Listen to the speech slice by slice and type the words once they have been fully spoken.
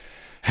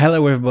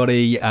Hello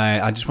everybody,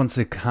 I just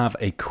wanted to have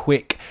a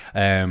quick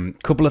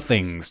couple of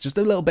things, just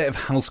a little bit of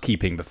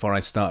housekeeping before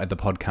I started the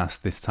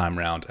podcast this time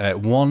round.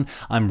 One,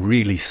 I'm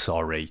really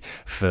sorry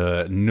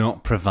for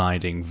not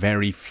providing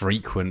very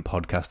frequent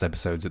podcast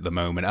episodes at the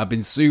moment. I've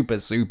been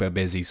super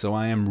busy, so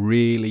I am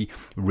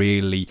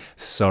really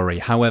sorry.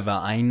 However,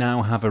 I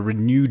now have a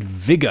renewed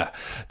vigour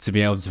to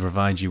be able to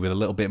provide you with a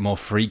little bit more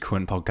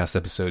frequent podcast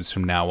episodes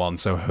from now on,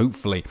 so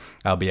hopefully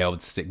I'll be able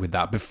to stick with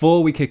that.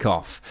 Before we kick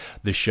off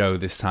the show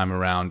this time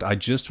around, I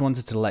just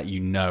wanted to let you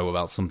know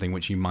about something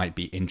which you might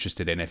be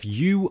interested in. If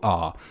you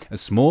are a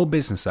small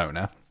business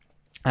owner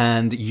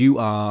and you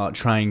are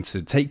trying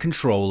to take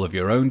control of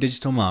your own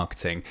digital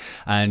marketing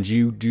and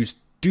you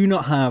do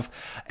not have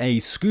a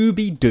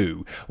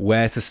Scooby-Doo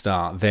where to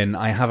start, then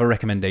I have a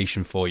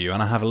recommendation for you,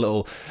 and I have a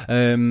little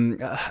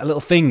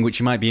thing which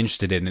you might be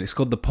interested in, and it's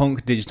called the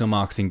Punk Digital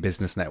Marketing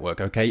Business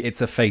Network, okay? It's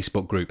a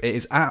Facebook group. It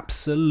is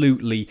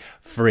absolutely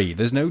free.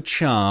 There's no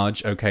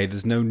charge, okay?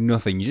 There's no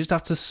nothing. You just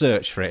have to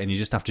search for it, and you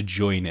just have to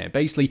join it.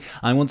 Basically,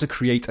 I want to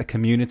create a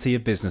community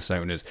of business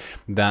owners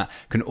that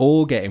can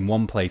all get in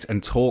one place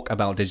and talk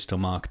about digital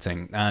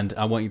marketing, and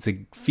I want you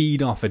to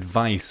feed off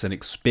advice and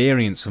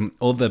experience from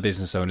other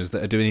business owners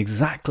that are doing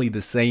exactly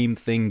the same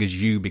thing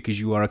as you, because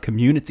you are a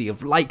community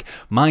of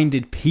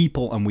like-minded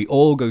people and we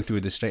all go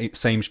through the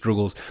same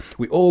struggles,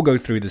 we all go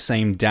through the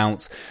same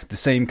doubts, the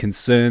same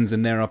concerns,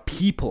 and there are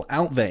people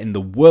out there in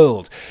the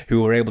world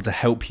who are able to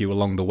help you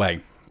along the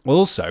way.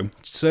 Also,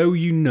 so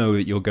you know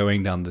that you're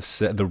going down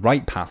the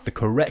right path, the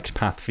correct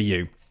path for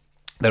you,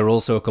 there are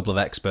also a couple of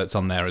experts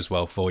on there as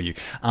well for you.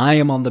 I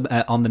am on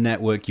the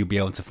network. You'll be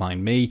able to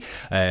find me.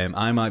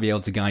 I might be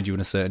able to guide you in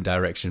a certain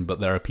direction, but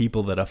there are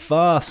people that are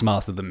far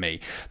smarter than me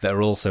that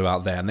are also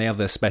out there, and they have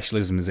their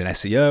specialisms in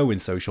SEO, in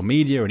social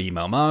media, in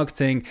email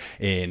marketing,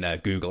 in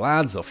Google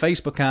ads or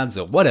Facebook ads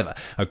or whatever.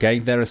 Okay,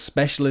 there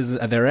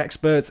are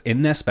experts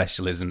in their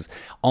specialisms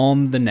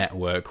on the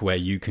network where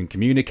you can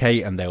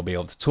communicate, and they'll be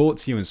able to talk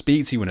to you and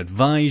speak to you and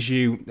advise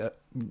you,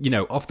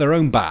 off their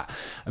own bat,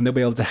 and they'll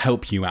be able to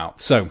help you out.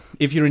 So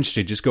if you're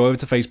interested, just go over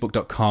to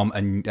facebook.com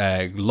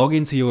and log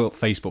into your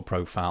Facebook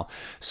profile,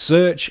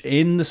 search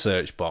in the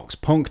search box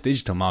Punk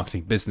Digital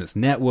Marketing Business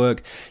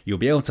Network. You'll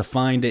be able to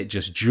find it.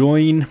 Just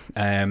join,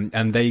 and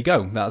there you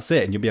go. That's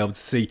it. And you'll be able to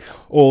see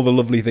all the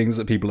lovely things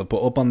that people have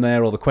put up on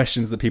there, all the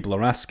questions that people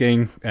are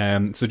asking.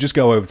 So just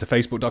go over to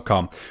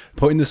facebook.com,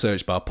 put in the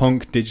search bar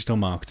Punk Digital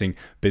Marketing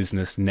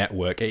Business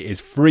Network. It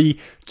is free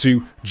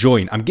to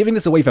join. I'm giving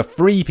this away for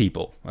free,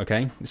 people,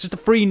 okay? It's just a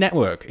free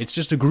network. It's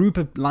just a group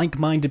of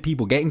like-minded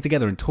people getting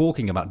together and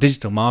talking about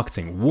digital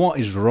marketing. What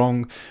is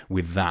wrong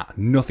with that?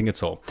 Nothing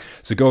at all.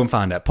 So go and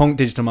find out. Punk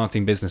Digital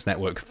Marketing Business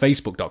Network,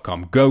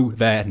 facebook.com. Go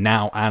there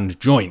now and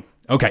join.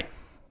 Okay,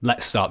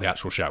 let's start the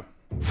actual show.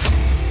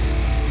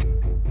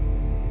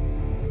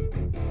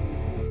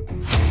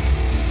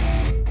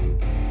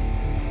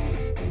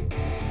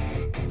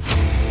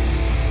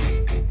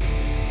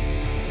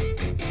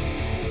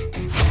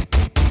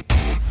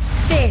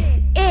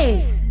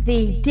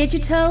 The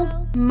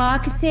Digital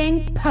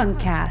Marketing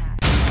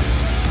Punkcast.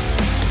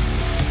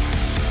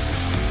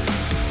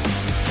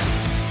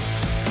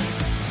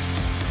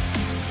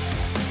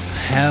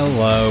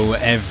 Hello,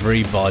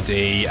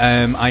 everybody.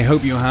 I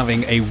hope you're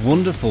having a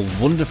wonderful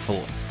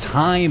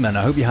time, and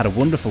I hope you had a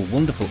wonderful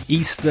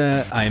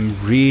Easter. I'm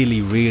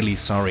really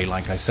sorry,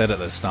 like I said at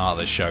the start of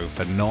the show,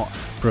 for not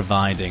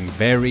providing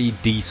very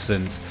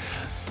decent,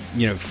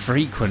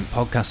 frequent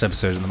podcast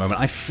episodes at the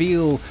moment. I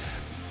feel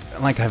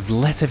like I've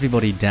let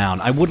everybody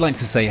down. I would like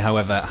to say,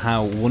 however,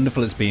 how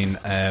wonderful it's been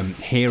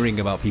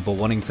hearing about people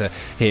wanting to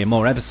hear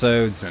more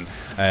episodes,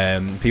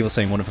 and people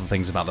saying wonderful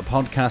things about the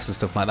podcast and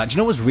stuff like that. Do you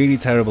know what's really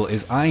terrible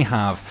is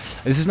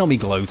this is not me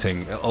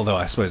gloating, although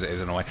I suppose it is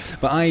in a way,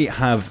 but I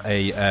have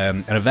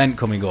an event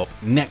coming up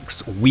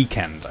next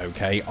weekend,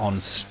 okay,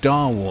 on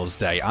Star Wars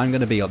Day. I'm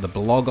going to be at the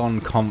Blog On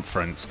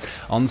conference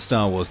on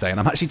Star Wars Day, and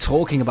I'm actually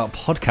talking about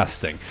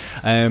podcasting,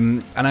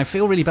 and I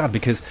feel really bad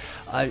because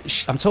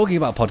I'm talking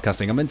about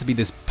podcasting. I'm meant to be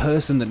this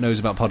person that knows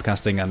about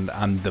podcasting, and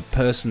I'm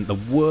the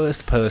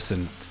worst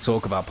person to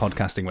talk about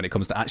podcasting when it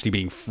comes to actually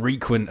being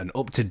frequent and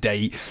up to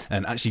date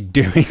and actually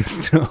doing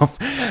stuff,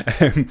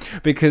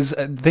 because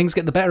things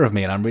get the better of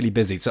me and I'm really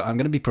busy. So I'm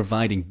going to be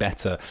providing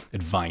better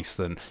advice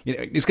than,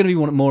 it's going to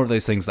be more of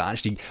those things that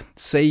actually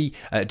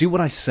do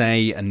what I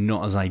say and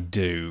not as I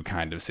do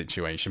kind of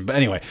situation. But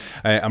anyway,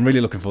 I'm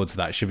really looking forward to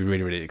that. It should be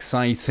really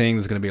exciting.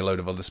 There's going to be a load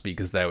of other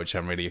speakers there, which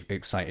I'm really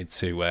excited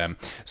to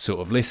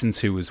sort of listen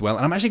to as well.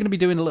 And I'm actually going to be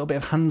doing a little bit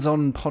of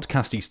hands-on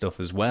podcasty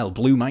stuff as well.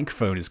 Blue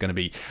Microphone is going to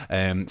be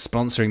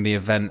sponsoring the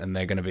event, and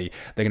they're going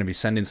to be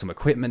sending some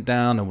equipment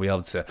down, and we'll be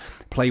able to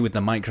play with the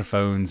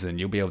microphones, and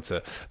you'll be able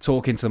to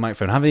talk into the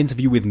microphone, have an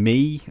interview with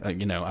me. I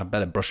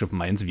better brush up on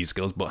my interview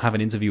skills, but have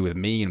an interview with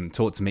me and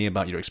talk to me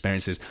about your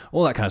experiences,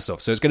 all that kind of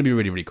stuff. So it's going to be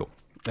really cool.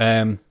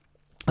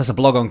 That's a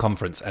Blog On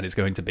conference, and it's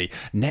going to be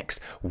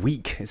next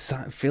week. It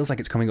feels like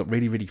it's coming up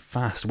really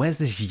fast. Where's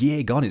this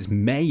year gone? It's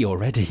May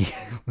already.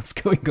 What's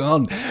going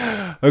on?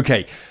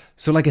 Okay,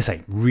 So like I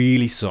say,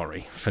 really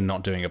sorry for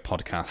not doing a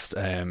podcast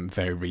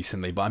very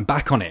recently, but I'm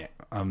back on it.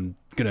 I'm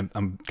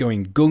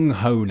going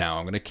gung-ho now.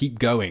 I'm going to keep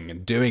going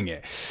and doing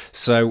it.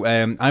 So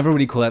I have a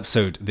really cool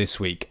episode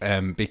this week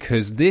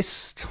because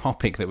this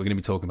topic that we're going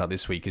to be talking about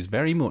this week is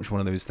very much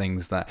one of those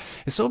things that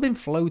has sort of been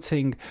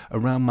floating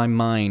around my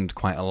mind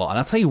quite a lot. And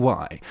I'll tell you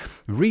why.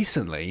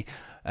 Recently,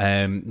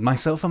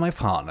 myself and my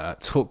partner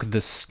took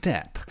the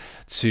step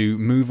to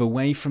move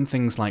away from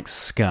things like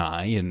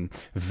Sky and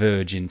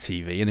Virgin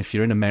TV. And if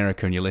you're in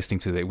America and you're listening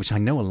to it, which I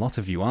know a lot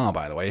of you are,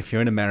 by the way, if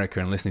you're in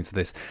America and listening to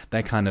this,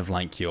 they're kind of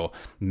like your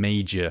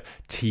major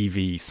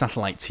TV,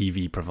 satellite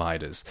TV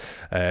providers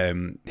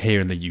here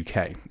in the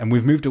UK. And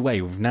we've moved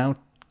away. We've now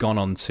gone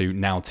on to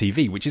Now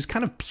TV, which is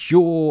kind of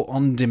pure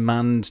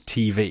on-demand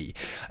TV.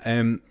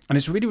 And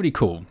it's really, really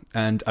cool.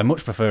 And I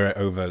much prefer it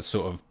over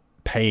sort of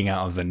paying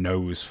out of the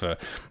nose for,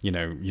 you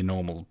know, your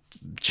normal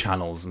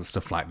channels and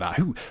stuff like that.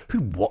 Who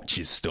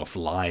watches stuff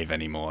live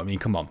anymore? I mean,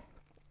 come on.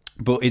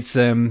 But it's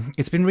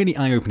been really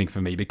eye-opening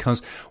for me because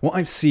what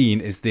I've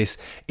seen is this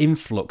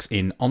influx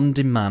in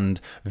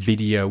on-demand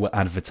video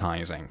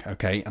advertising,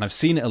 okay? And I've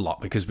seen it a lot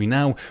because we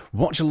now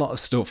watch a lot of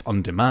stuff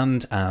on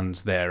demand and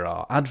there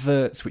are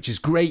adverts, which is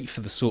great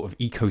for the sort of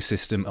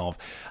ecosystem of,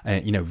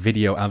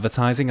 video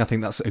advertising. I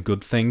think that's a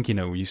good thing. You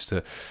know, we used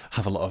to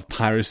have a lot of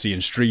piracy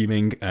and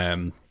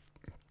streaming,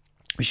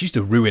 which used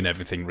to ruin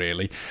everything,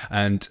 really.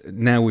 And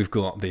now we've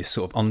got this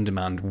sort of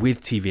on-demand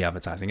with TV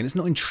advertising. And it's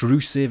not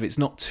intrusive, it's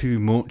not too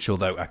much,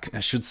 although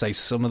I should say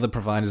some of the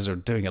providers are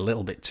doing a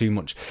little bit too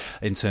much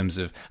in terms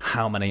of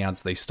how many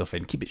ads they stuff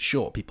in. Keep it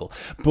short, people.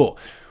 But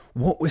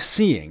what we're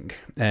seeing,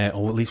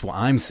 or at least what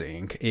I'm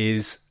seeing,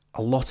 is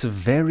a lot of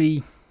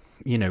very,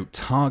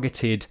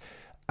 targeted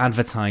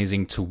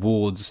advertising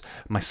towards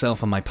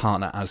myself and my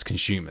partner as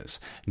consumers.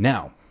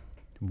 Now,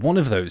 one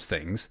of those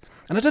things,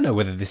 and I don't know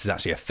whether this is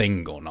actually a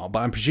thing or not, but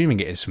I'm presuming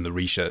it is from the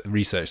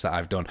research that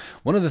I've done.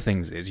 One of the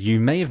things is, you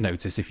may have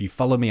noticed if you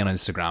follow me on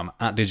Instagram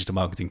at Digital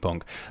Marketing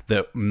Punk,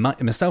 that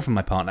myself and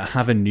my partner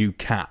have a new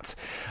cat,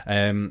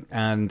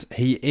 and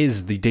he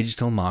is the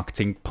Digital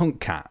Marketing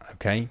Punk cat.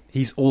 Okay,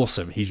 he's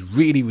awesome. He's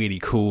really, really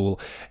cool.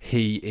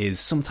 He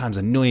is sometimes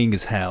annoying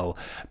as hell,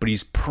 but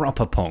he's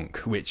proper punk,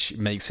 which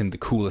makes him the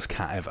coolest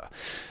cat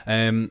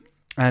ever.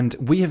 And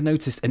we have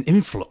noticed an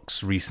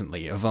influx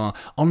recently of our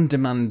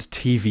on-demand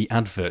TV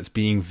adverts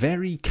being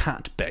very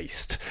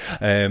cat-based.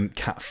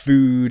 Cat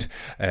food,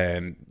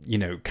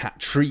 cat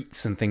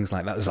treats and things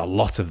like that. There's a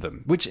lot of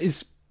them, which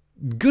is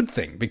a good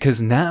thing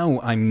because now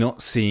I'm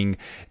not seeing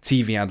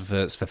TV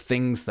adverts for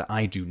things that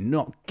I do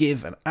not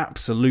give an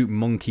absolute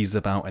monkeys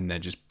about and they're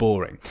just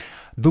boring.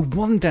 The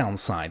one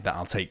downside that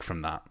I'll take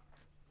from that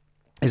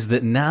is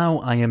that now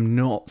I am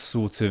not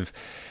sort of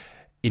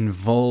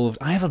involved.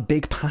 I have a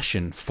big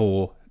passion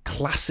for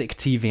classic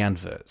TV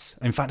adverts.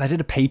 In fact, I did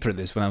a paper at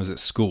this when I was at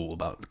school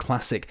about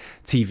classic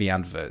TV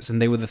adverts,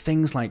 and they were the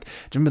things like, do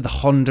you remember the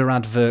Honda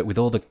advert with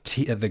all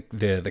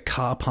the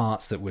car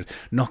parts that would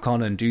knock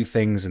on and do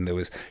things, and there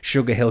was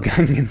Sugar Hill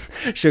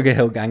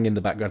Gang in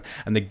the background,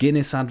 and the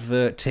Guinness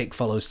advert, tick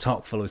follows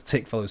tock follows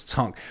tick follows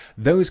tock.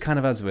 Those kind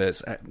of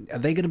adverts, are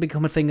they going to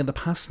become a thing of the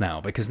past now?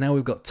 Because now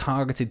we've got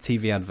targeted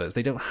TV adverts.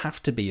 They don't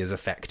have to be as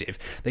effective.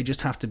 They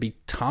just have to be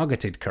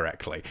targeted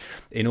correctly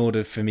in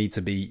order for me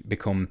to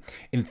become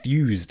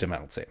enthused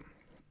about it.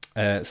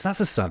 So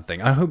that's a sad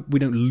thing. I hope we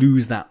don't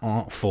lose that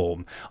art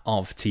form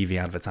of TV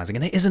advertising.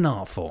 And it is an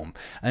art form.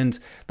 And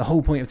the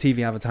whole point of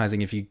TV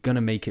advertising, if you're going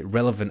to make it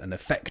relevant and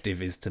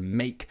effective, is to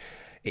make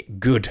it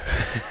good.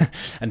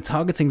 And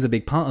targeting's a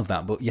big part of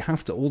that, but you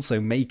have to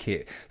also make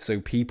it so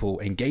people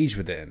engage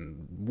with it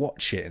and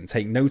watch it and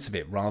take note of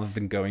it rather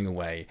than going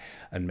away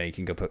and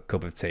making up a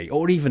cup of tea.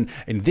 Or even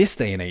in this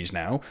day and age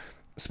now,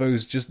 I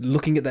suppose just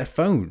looking at their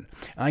phone.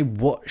 I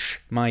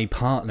watch my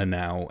partner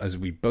now as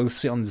we both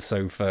sit on the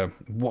sofa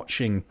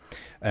watching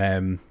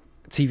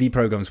TV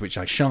programs, which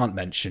I shan't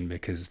mention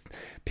because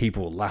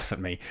people will laugh at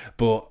me.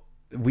 But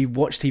we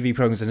watch TV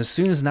programs, and as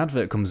soon as an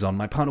advert comes on,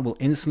 my partner will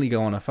instantly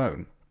go on her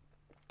phone.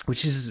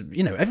 Which is,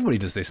 everybody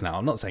does this now.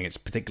 I'm not saying it's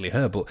particularly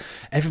her, but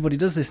everybody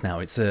does this now.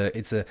 It's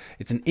an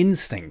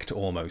instinct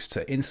almost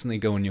to instantly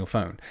go on your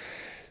phone.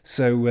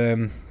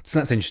 So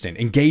that's interesting.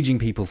 Engaging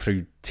people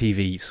through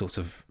TV sort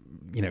of,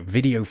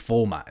 video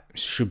format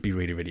should be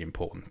really, really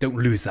important. Don't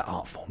lose that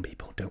art form,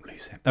 people. Don't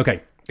lose it.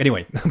 Okay.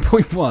 Anyway, the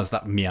point was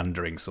that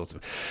meandering sort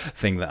of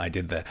thing that I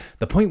did there.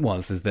 The point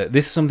is that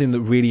this is something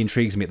that really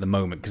intrigues me at the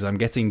moment because I'm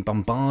getting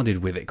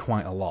bombarded with it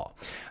quite a lot.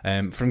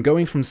 From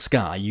going from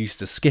Sky, you used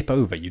to skip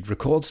over. You'd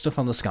record stuff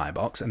on the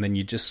Skybox and then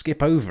you'd just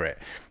skip over it.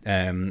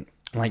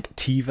 Like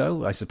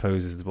TiVo, I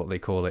suppose is what they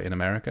call it in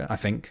America, I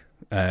think.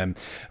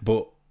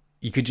 But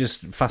you could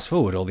just fast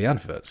forward all the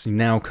adverts. You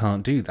now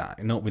can't do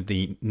that. Not with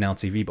the Now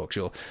TV box.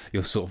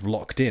 You're sort of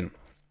locked in.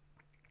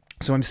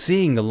 So I'm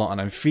seeing a lot and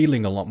I'm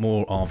feeling a lot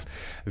more of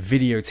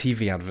video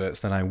TV adverts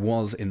than I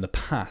was in the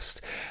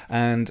past.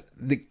 And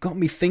it got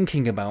me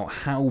thinking about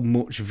how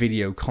much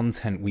video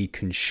content we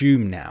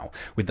consume now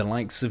with the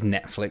likes of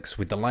Netflix,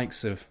 with the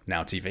likes of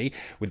Now TV,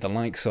 with the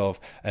likes of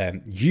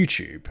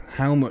YouTube,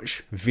 how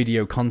much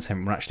video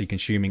content we're actually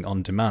consuming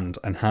on demand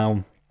and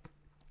how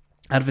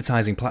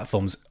advertising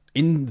platforms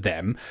in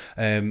them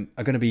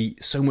are going to be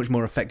so much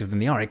more effective than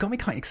they are. It got me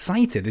quite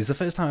excited. This is the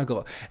first time I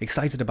got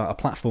excited about a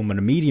platform and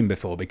a medium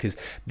before, because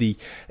the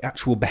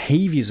actual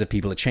behaviors of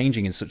people are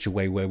changing in such a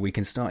way where we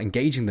can start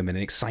engaging them in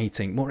an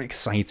exciting, more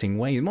exciting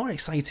way, more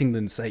exciting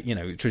than, say,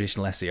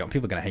 traditional SEO.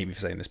 People are going to hate me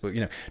for saying this, but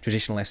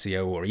traditional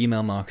SEO or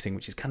email marketing,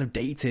 which is kind of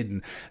dated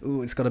and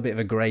it's got a bit of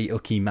a grey,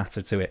 ucky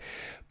matter to it.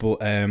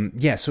 But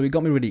so it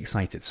got me really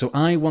excited. So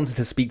I wanted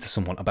to speak to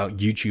someone about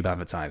YouTube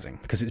advertising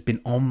because it's been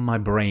on my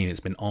brain,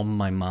 it's been on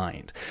my mind.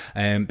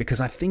 Because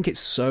I think it's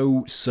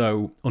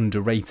so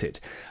underrated,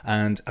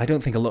 and I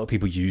don't think a lot of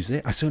people use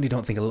it. I certainly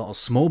don't think a lot of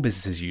small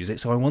businesses use it,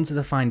 so I wanted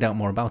to find out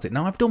more about it.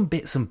 Now, I've done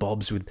bits and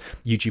bobs with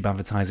YouTube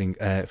advertising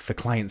for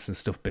clients and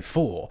stuff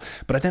before,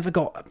 but I never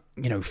got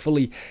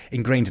fully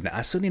ingrained in it.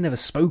 I've certainly never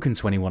spoken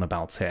to anyone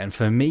about it, and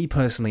for me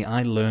personally,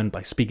 I learned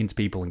by speaking to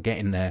people and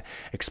getting their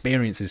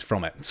experiences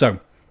from it.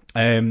 So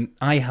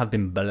I have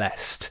been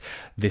blessed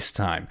this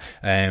time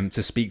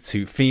to speak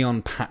to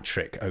Fionn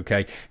Patrick.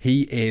 Okay,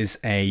 he is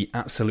a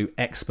absolute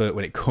expert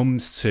when it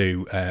comes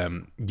to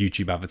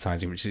YouTube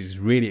advertising, which is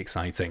really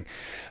exciting.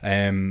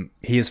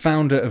 He is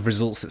founder of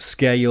Results at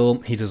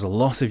Scale. He does a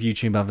lot of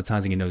YouTube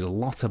advertising. He knows a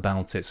lot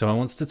about it. So I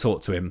wanted to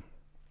talk to him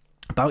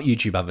about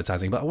YouTube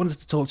advertising, but I wanted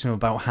to talk to him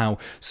about how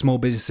small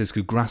businesses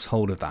could grasp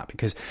hold of that,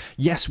 because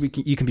yes,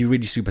 you can be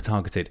really super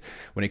targeted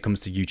when it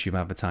comes to YouTube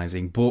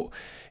advertising, but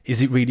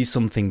is it really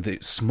something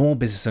that small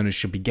business owners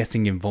should be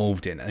getting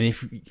involved in? And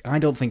I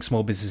don't think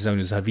small business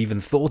owners have even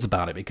thought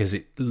about it, because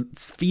it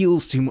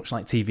feels too much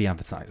like TV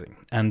advertising,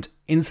 and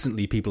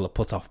instantly people are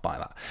put off by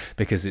that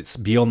because it's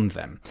beyond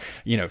them.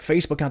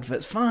 Facebook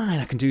adverts, fine,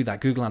 I can do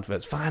that. Google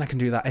adverts, fine, I can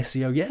do that.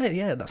 SEO,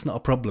 yeah, that's not a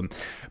problem.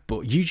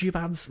 But YouTube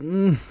ads,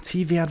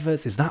 TV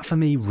adverts, is that for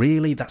me?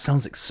 Really? That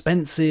sounds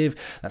expensive.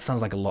 That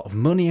sounds like a lot of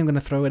money I'm going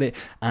to throw at it.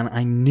 And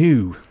I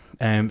knew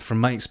from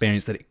my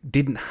experience that it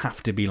didn't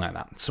have to be like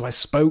that. So I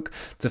spoke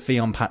to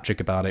Fionn Patrick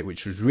about it,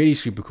 which was really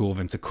super cool of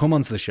him to come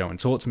onto the show and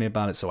talk to me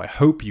about it. So I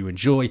hope you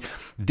enjoy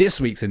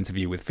this week's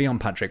interview with Fionn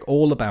Patrick,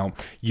 all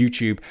about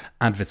YouTube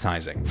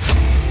advertising.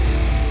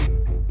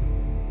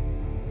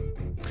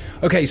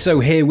 Okay, so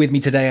here with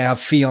me today I have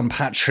Fionn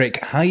Patrick.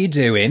 How you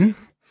doing?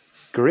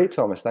 Great,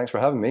 Thomas. Thanks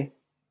for having me.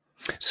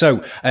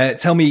 So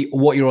tell me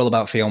what you're all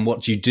about, Fionn.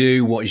 What do you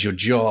do? What is your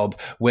job?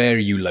 Where are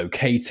you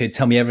located?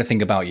 Tell me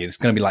everything about you. It's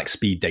going to be like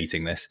speed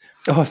dating this.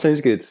 Oh, sounds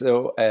good.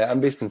 So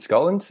I'm based in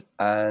Scotland,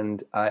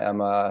 and I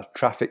am a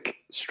traffic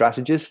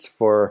strategist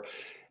for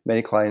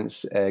many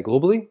clients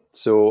globally.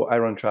 So I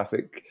run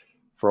traffic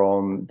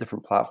from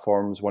different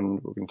platforms.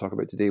 One we're going to talk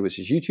about today, which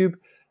is YouTube.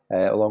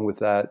 Along with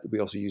that, we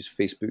also use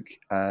Facebook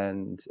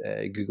and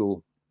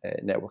Google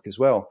network as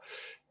well.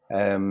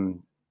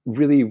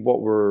 Really,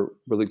 what we're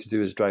looking to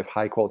do is drive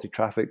high quality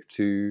traffic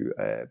to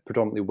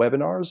predominantly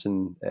webinars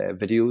and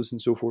videos and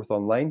so forth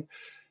online.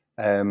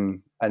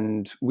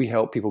 And we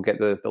help people get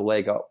the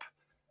leg up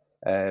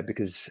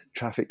because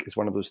traffic is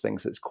one of those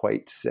things that's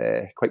quite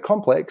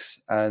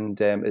complex and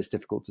it's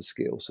difficult to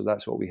scale. So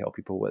that's what we help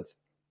people with.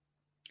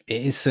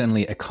 It is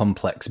certainly a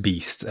complex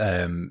beast,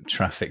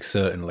 traffic,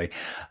 certainly.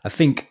 I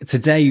think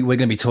today we're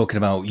going to be talking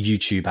about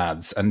YouTube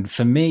ads. And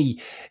for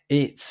me,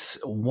 it's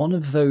one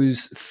of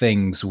those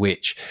things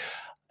which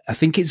I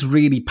think it's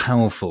really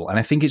powerful and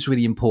I think it's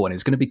really important.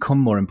 It's going to become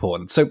more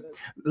important. So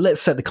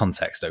let's set the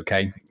context,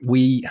 okay?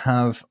 We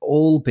have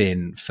all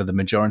been, for the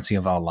majority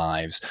of our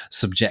lives,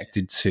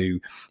 subjected to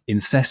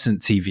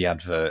incessant TV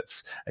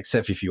adverts,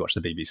 except if you watch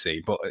the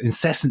BBC, but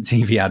incessant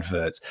TV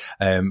adverts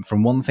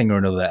from one thing or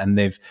another, and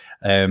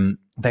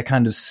they're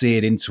kind of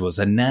seared into us.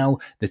 And now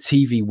the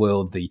TV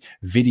world, the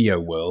video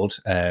world,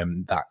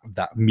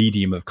 that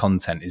medium of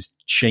content is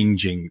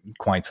changing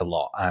quite a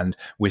lot. And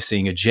we're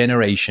seeing a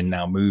generation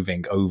now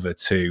moving over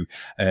to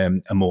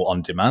a more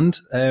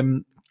on-demand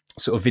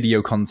sort of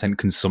video content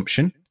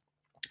consumption.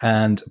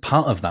 And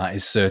part of that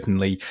is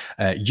certainly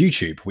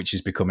YouTube, which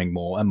is becoming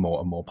more and more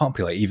and more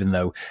popular, even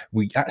though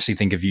we actually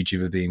think of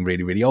YouTube as being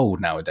really, really old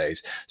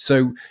nowadays.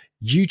 So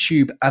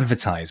YouTube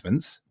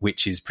advertisements,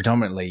 which is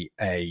predominantly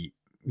a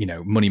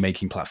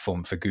money-making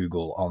platform for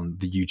Google on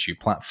the YouTube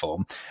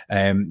platform,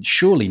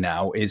 surely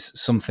now is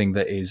something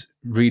that is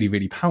really,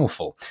 really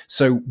powerful.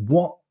 So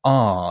what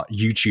are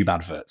YouTube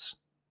adverts?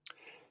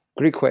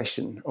 Great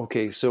question.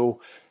 Okay,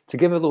 so to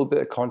give a little bit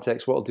of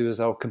context, what I'll do is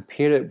I'll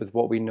compare it with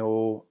what we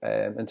know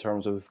in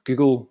terms of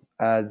Google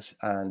ads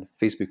and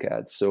Facebook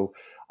ads. So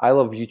I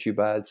love YouTube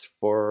ads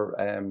for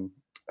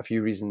a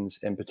few reasons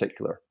in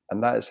particular,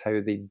 and that is how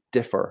they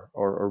differ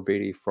or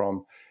vary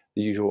from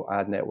the usual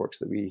ad networks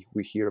that we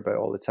hear about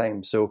all the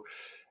time. So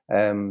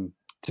to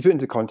put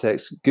into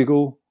context,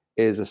 Google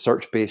is a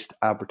search-based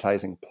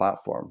advertising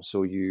platform.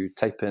 So you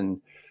type in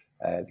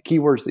the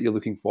keywords that you're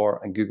looking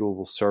for, and Google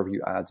will serve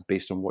you ads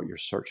based on what you're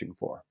searching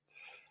for.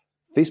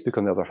 Facebook,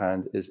 on the other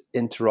hand, is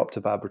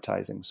interruptive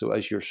advertising. So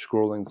as you're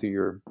scrolling through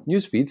your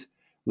newsfeed,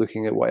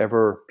 looking at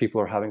whatever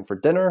people are having for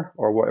dinner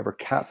or whatever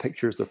cat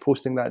pictures they're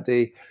posting that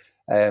day,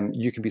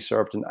 you can be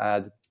served an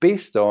ad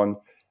based on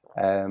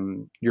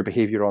your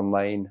behavior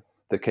online,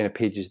 the kind of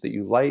pages that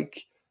you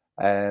like,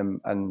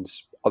 and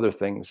other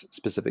things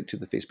specific to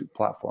the Facebook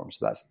platform.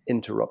 So that's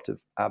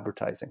interruptive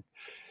advertising.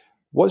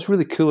 What's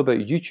really cool about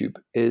YouTube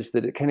is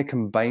that it kind of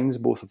combines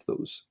both of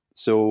those.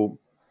 So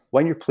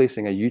when you're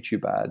placing a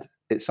YouTube ad,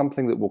 it's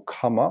something that will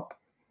come up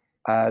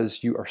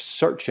as you are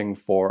searching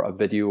for a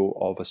video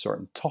of a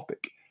certain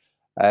topic.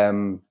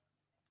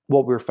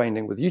 What we're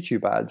finding with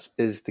YouTube ads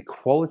is the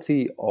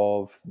quality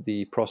of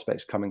the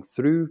prospects coming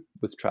through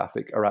with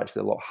traffic are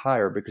actually a lot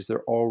higher because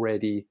they're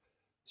already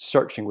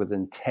searching with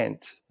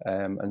intent.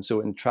 And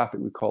so in traffic,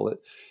 we call it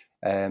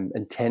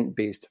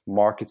intent-based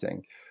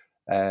marketing.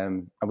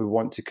 And we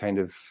want to kind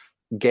of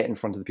get in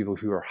front of the people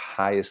who are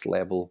highest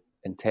level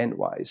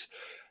intent-wise.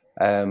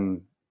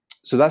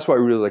 So that's what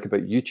I really like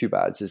about YouTube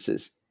ads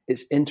is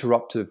it's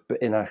interruptive,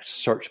 but in a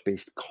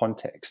search-based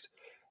context.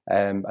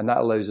 And that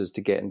allows us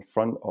to get in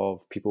front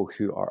of people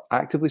who are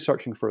actively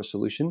searching for a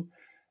solution,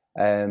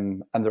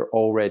 and they're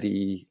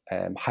already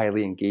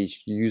highly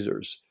engaged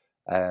users.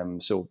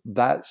 So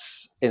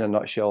that's, in a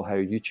nutshell, how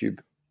YouTube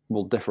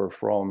will differ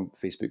from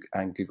Facebook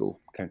and Google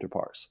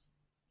counterparts.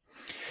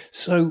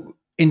 So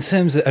in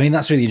terms of, I mean,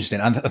 that's really interesting.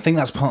 And I think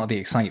that's part of the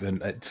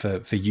excitement for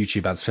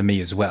YouTube ads for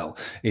me as well,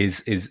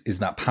 is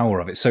that power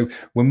of it. So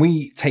when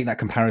we take that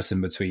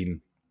comparison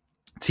between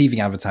TV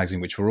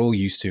advertising, which we're all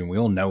used to and we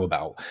all know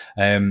about,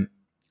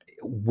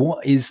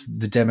 what is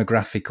the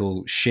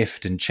demographical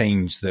shift and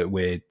change that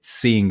we're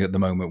seeing at the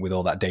moment with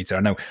all that data?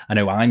 I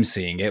know I'm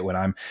seeing it when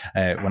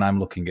I'm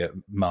looking at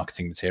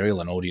marketing material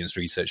and audience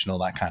research and all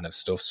that kind of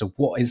stuff. So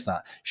what is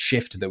that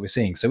shift that we're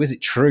seeing? So is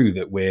it true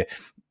that we're,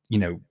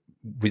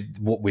 with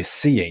what we're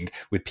seeing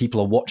with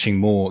people are watching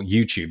more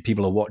YouTube,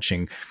 people are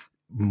watching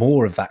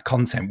more of that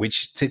content,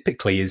 which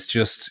typically is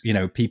just,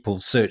 people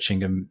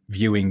searching and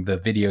viewing the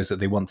videos that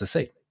they want to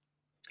see?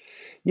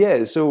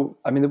 Yeah, so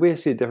I mean, the way I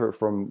see it differ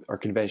from our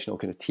conventional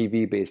kind of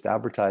TV-based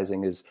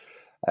advertising is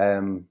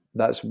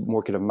that's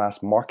more kind of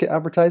mass market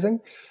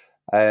advertising,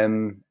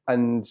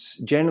 and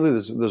generally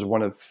there's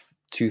one of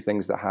two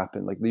things that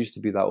happen. Like there used to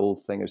be that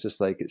old thing. It's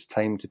just like it's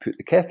time to put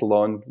the kettle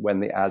on when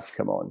the ads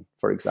come on,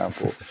 for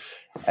example,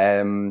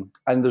 and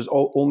there's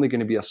only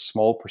going to be a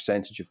small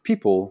percentage of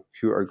people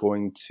who are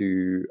going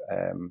to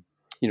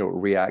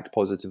react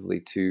positively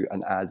to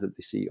an ad that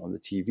they see on the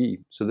TV.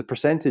 So the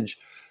percentage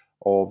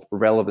of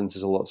relevance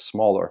is a lot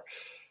smaller.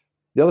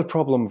 The other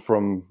problem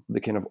from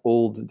the kind of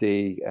old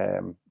day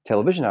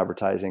television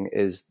advertising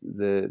is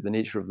the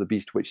nature of the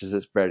beast, which is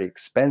it's very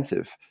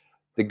expensive.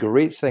 The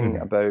great thing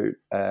about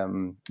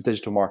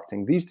digital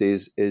marketing these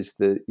days is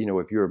that,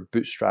 if you're a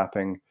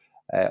bootstrapping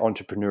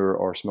entrepreneur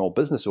or small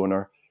business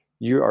owner,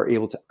 you are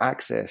able to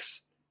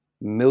access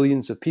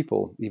millions of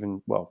people,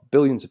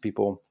 billions of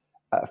people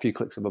at a few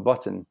clicks of a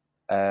button.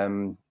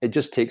 It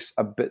just takes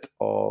a bit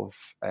of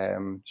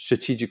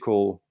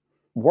strategical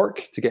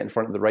work to get in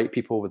front of the right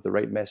people with the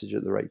right message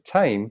at the right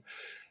time.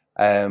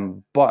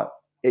 But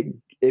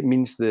it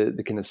means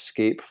the kind of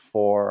scope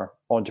for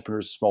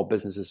entrepreneurs, small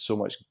businesses, is so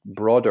much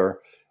broader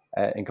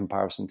in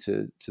comparison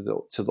to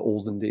the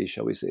olden days,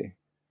 shall we say.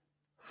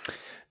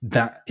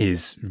 That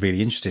is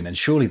really interesting. And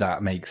surely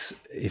that makes,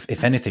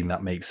 if anything,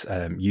 that makes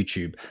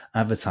YouTube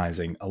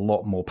advertising a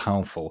lot more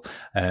powerful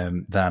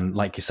than,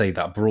 like you say,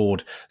 that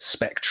broad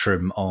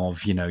spectrum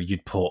of,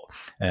 you'd put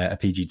a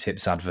PG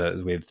Tips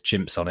advert with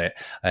chimps on it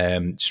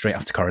straight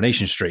after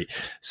Coronation Street.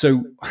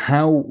 So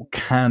how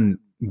can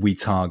we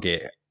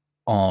target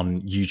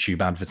on YouTube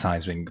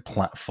advertising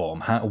platform?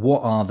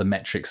 What are the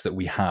metrics that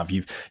we have?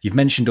 You've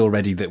mentioned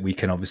already that we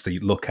can obviously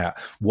look at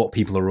what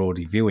people are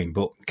already viewing,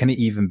 but can it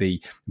even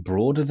be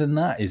broader than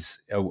that?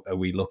 Are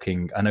we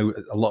looking? I know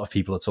a lot of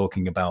people are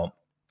talking about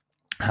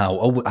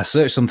how, I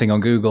searched something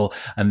on Google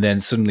and then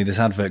suddenly this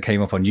advert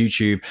came up on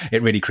YouTube.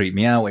 It really creeped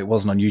me out. It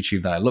wasn't on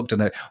YouTube that I looked at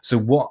it. So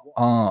what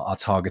are our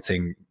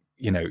targeting,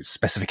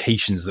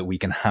 specifications that we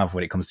can have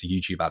when it comes to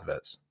YouTube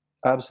adverts?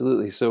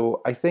 Absolutely. So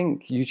I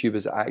think YouTube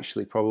is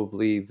actually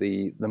probably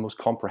the most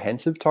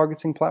comprehensive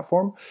targeting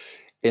platform,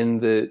 in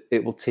that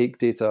it will take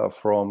data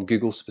from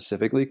Google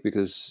specifically,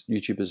 because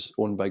YouTube is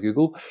owned by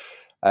Google.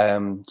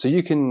 So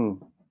you can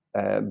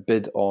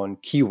bid on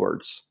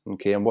keywords.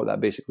 Okay. And what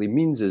that basically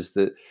means is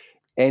that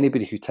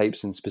anybody who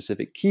types in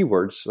specific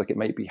keywords, like it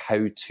might be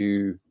how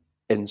to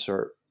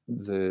insert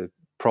the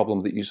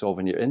problem that you solve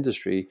in your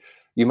industry,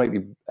 you might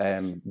be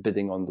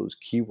bidding on those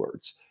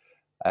keywords.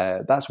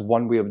 That's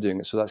one way of doing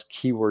it. So that's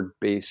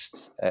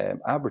keyword-based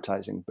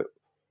advertising. But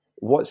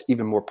what's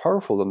even more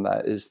powerful than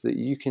that is that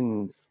you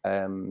can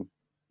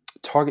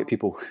target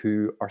people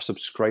who are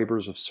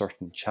subscribers of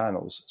certain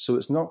channels. So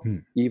it's not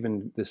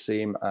even the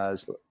same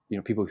as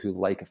people who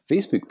like a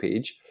Facebook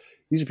page.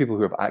 These are people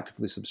who have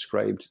actively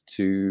subscribed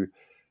to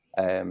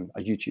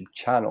a YouTube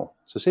channel.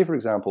 So say, for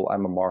example,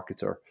 I'm a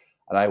marketer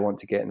and I want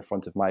to get in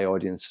front of my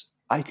audience,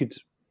 I could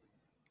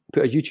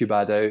put a YouTube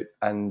ad out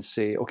and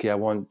say, okay, I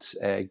want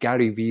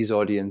Gary V's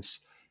audience,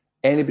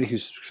 anybody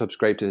who's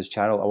subscribed to his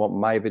channel, I want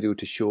my video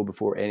to show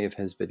before any of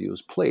his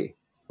videos play,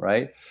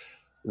 right?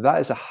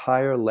 That is a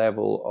higher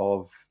level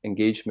of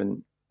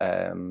engagement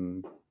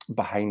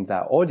behind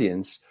that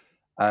audience.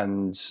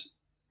 And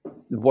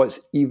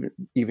what's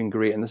even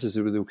great, and this is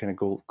the really kind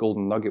of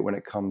golden nugget when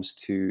it comes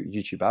to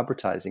YouTube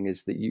advertising,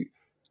 is that you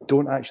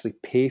don't actually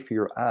pay for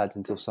your ad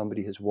until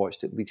somebody has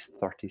watched at least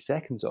 30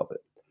 seconds of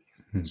it.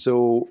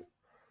 So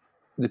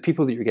the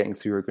people that you're getting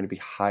through are going to be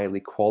highly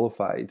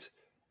qualified,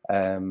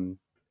 and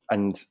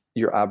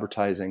your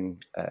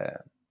advertising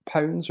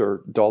pounds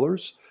or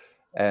dollars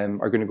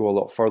are going to go a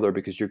lot further,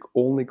 because you're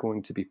only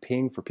going to be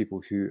paying for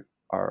people who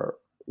are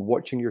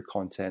watching your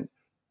content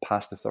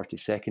past the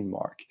 30-second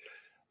mark.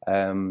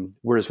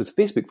 Whereas with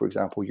Facebook, for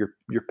example,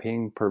 you're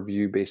paying per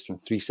view based on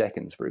 3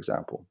 seconds, for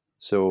example.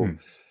 So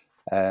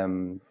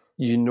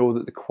you know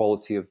that the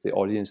quality of the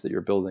audience that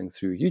you're building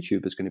through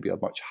YouTube is going to be a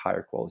much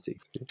higher quality.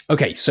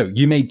 Okay, so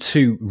you made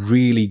two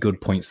really good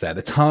points there.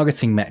 The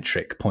targeting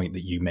metric point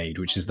that you made,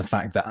 which is the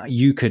fact that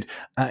you could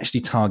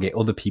actually target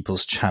other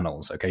people's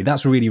channels. Okay,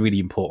 that's really, really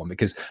important,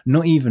 because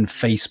not even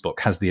Facebook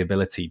has the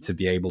ability to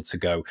be able to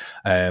go,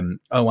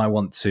 oh, I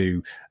want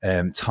to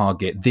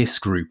target this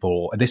group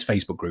or this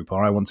Facebook group,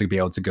 or I want to be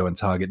able to go and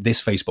target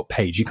this Facebook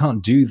page. You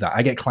can't do that.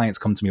 I get clients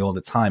come to me all the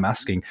time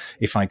asking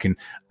if I can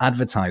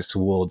advertise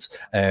towards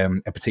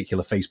a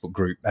particular Facebook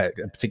group, a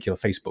particular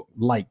Facebook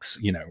likes,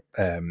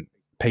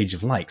 page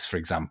of likes, for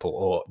example,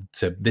 or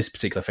to this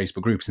particular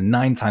Facebook group. So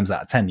 9 times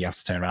out of 10, you have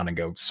to turn around and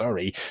go,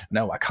 sorry,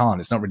 no, I can't.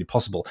 It's not really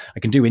possible. I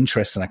can do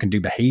interests and I can do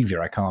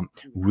behavior. I can't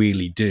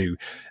really do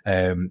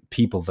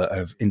people that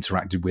have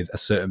interacted with a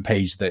certain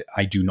page that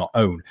I do not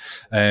own.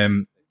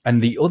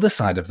 And the other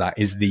side of that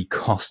is the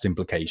cost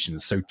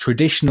implications. So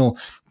traditional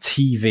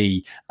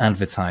TV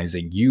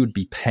advertising, you would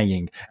be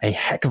paying a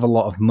heck of a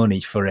lot of money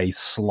for a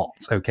slot.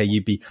 Okay.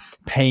 You'd be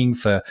paying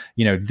for,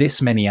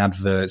 this many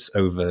adverts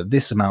over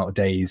this amount of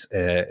days,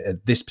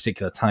 at this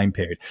particular time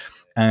period.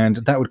 And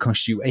that would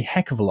cost you a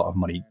heck of a lot of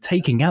money,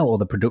 taking out all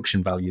the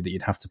production value that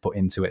you'd have to put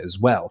into it as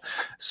well.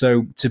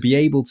 So to be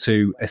able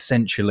to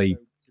essentially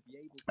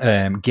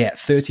get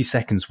 30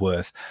 seconds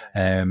worth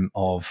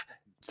of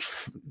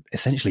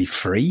essentially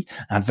free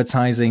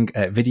advertising,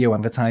 video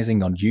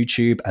advertising on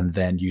YouTube, and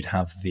then you'd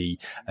have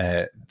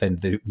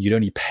you'd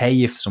only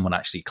pay if someone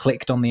actually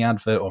clicked on the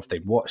advert or if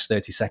they'd watched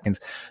 30 seconds.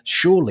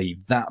 Surely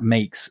that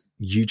makes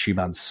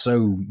YouTube ads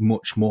so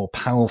much more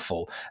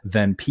powerful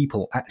than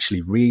people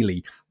actually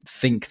really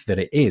think that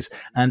it is.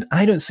 And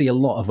I don't see a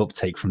lot of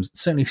uptake from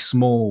certainly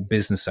small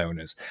business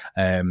owners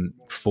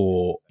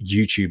for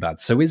YouTube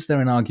ads. So is there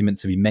an argument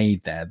to be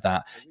made there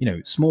that,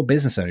 small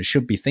business owners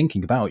should be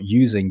thinking about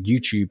using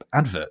YouTube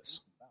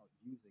adverts?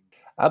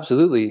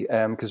 Absolutely,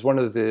 because one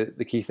of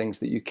the key things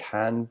that you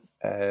can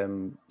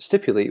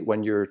stipulate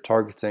when you're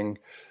targeting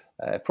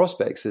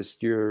prospects is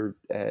your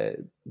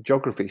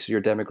geography, so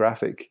your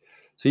demographic.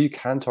 So you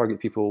can target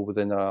people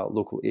within a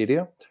local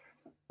area.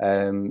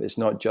 It's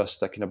not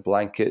just a kind of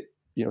blanket,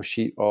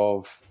 sheet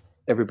of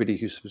everybody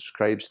who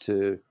subscribes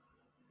to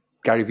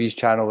Gary V's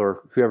channel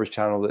or whoever's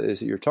channel it is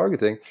that you're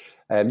targeting.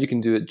 You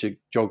can do it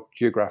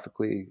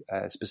geographically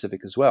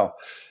specific as well.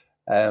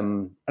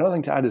 Another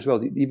thing to add as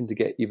well, even to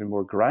get even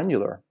more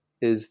granular,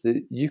 is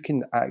that you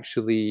can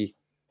actually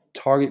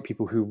target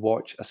people who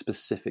watch a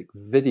specific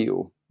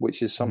video,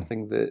 which is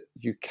something that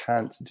you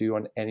can't do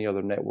on any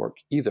other network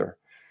either.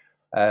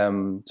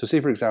 So say,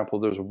 for example,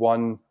 there's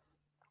one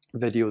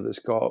video that's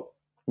got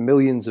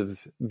millions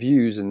of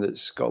views and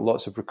that's got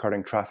lots of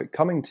recurring traffic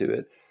coming to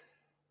it.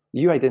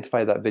 You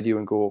identify that video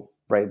and go,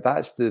 right,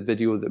 that's the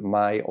video that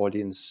my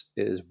audience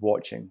is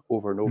watching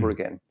over and over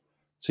again.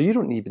 So you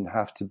don't even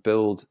have to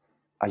build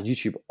a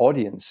YouTube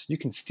audience. You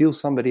can steal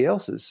somebody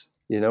else's,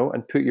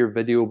 and put your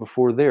video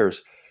before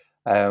theirs.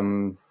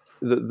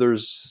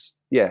 There's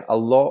a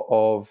lot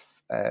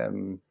of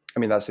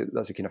that's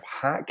a kind of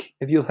hack,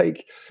 if you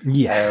like.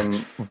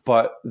 Yeah.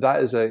 But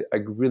that is a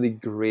really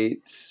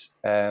great,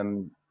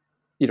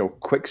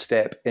 quick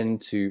step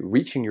into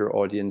reaching your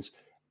audience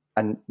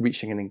and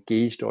reaching an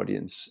engaged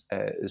audience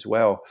as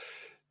well.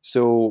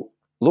 So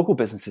local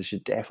businesses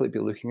should definitely be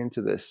looking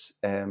into this.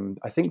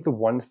 I think the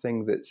one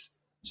thing that's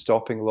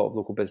stopping a lot of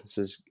local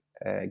businesses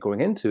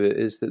going into it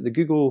is that the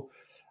Google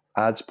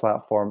Ads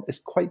platform is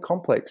quite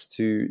complex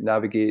to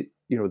navigate,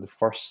 the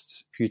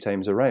first few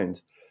times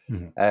around.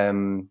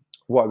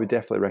 What I would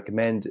definitely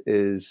recommend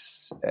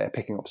is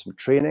picking up some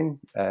training.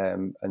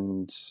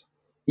 And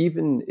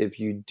even if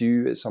you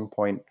do at some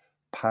point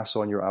pass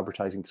on your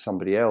advertising to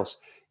somebody else,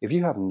 if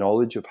you have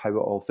knowledge of how it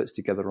all fits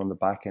together on the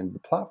back end of the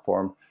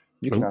platform,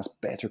 you can ask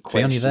better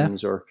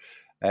questions or,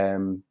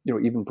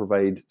 even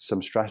provide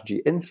some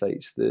strategy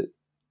insights that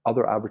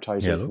other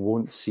advertisers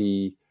won't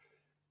see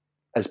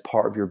as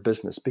part of your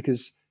business,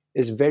 because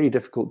it's very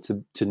difficult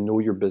to know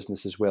your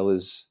business as well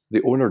as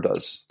the owner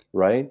does,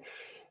 right?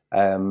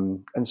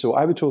 And so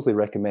I would totally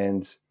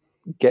recommend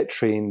get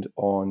trained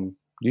on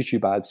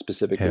YouTube ads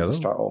specifically Hello. to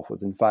start off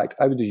with. In fact,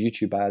 I would do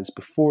YouTube ads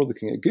before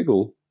looking at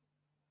Google,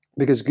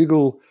 because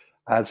Google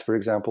ads, for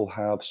example,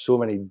 have so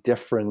many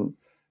different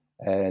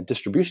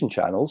distribution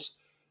channels.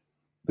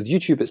 With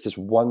YouTube, it's just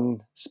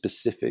one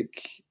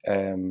specific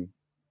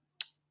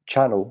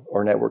channel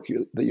or network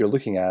that you're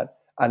looking at,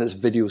 and it's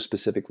video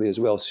specifically as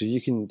well. So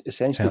you can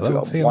essentially put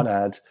up one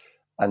ad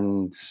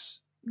and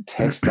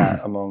test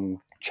that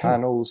among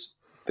channels,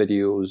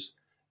 videos,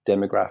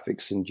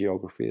 demographics, and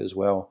geography as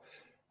well.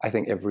 I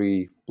think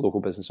every local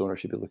business owner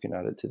should be looking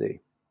at it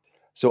today.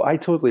 So I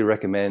totally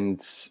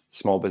recommend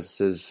small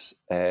businesses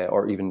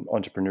or even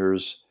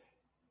entrepreneurs,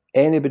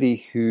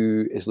 anybody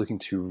who is looking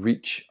to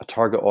reach a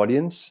target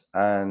audience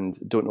and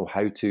don't know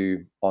how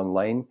to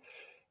online.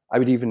 I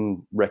would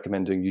even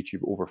recommend doing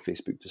YouTube over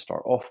Facebook to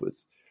start off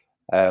with.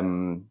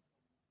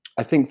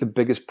 I think the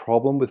biggest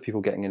problem with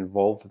people getting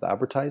involved with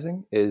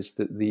advertising is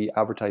that the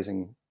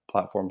advertising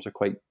platforms are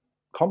quite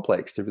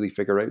complex to really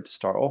figure out to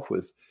start off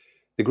with.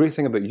 The great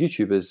thing about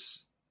YouTube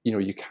is,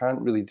 you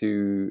can't really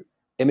do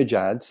image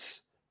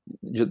ads.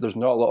 There's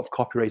not a lot of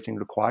copywriting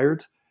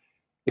required.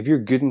 If you're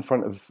good in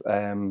front of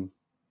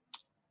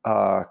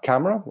a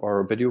camera or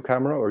a video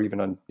camera, or even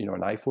an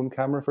iPhone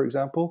camera, for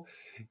example,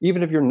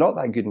 even if you're not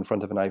that good in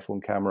front of an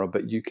iPhone camera,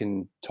 but you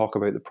can talk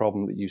about the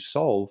problem that you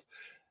solve,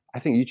 I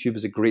think YouTube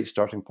is a great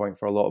starting point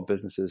for a lot of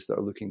businesses that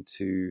are looking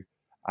to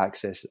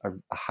access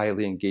a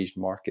highly engaged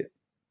market.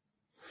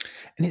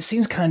 And it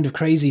seems kind of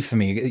crazy for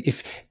me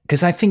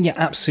because I think you're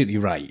absolutely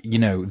right.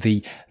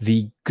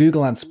 The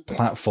Google Ads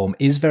platform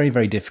is very,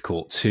 very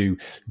difficult to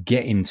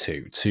get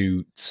into,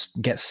 to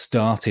get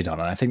started on.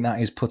 And I think that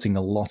is putting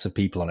a lot of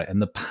people on it.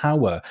 And the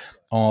power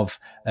of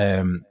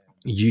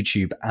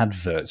YouTube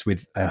adverts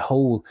with a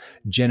whole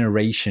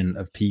generation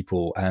of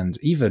people, and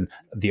even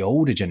the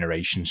older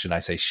generation, should I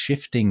say,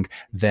 shifting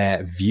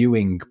their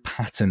viewing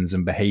patterns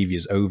and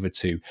behaviors over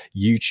to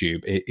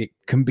YouTube, it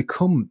can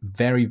become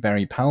very,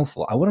 very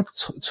powerful. I want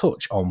to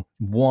touch on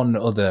one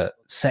other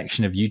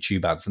section of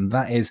YouTube ads, and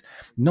that is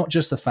not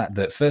just the fact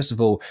that, first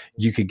of all,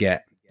 you could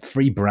get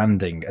free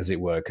branding, as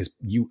it were, because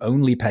you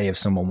only pay if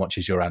someone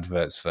watches your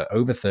adverts for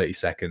over 30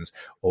 seconds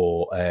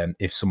or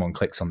if someone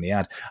clicks on the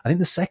ad. I think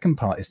the second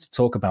part is to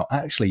talk about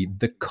actually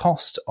the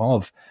cost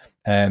of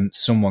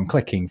someone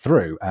clicking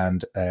through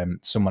and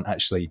someone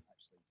actually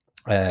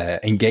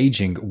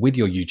engaging with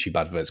your YouTube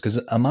adverts. Because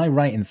am I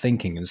right in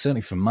thinking, and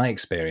certainly from my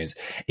experience,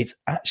 it's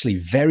actually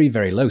very,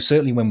 very low,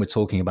 certainly when we're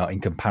talking about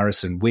in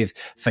comparison with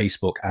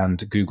Facebook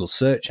and Google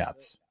search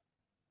ads?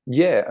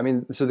 Yeah, I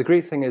mean, so the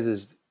great thing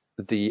is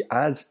the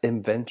ads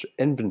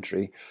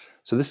inventory,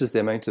 so this is the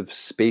amount of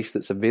space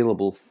that's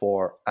available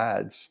for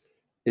ads,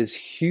 is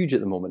huge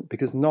at the moment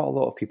because not a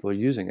lot of people are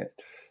using it.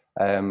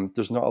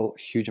 There's not a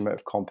huge amount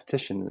of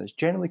competition, and it's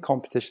generally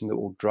competition that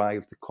will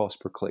drive the cost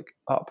per click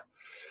up.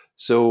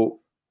 So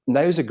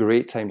now is a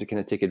great time to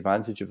kind of take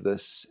advantage of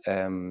this.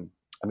 I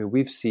mean,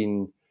 we've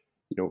seen,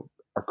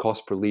 our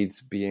cost per leads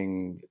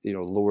being,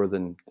 lower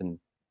than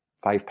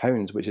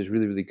 £5, which is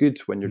really, really good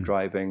when you're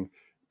driving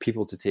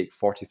people to take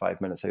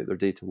 45 minutes out of their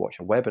day to watch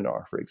a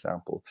webinar, for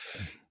example.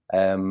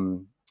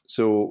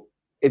 So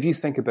if you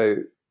think about,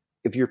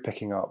 if you're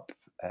picking up,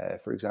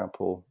 for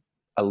example,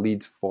 a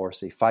lead for,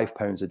 say,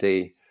 £5 a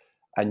day,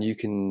 and you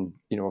can,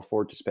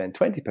 afford to spend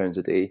 £20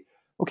 a day,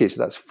 okay, so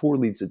that's 4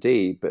 leads a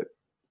day, but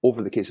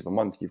over the case of a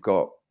month, you've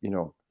got,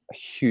 a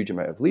huge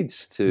amount of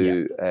leads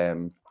to,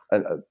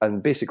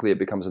 and basically it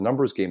becomes a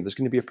numbers game. There's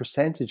going to be a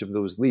percentage of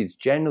those leads,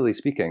 generally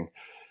speaking,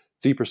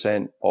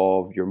 3%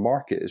 of your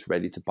market is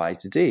ready to buy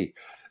today.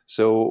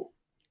 So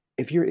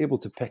if you're able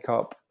to pick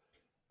up,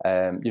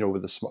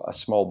 with a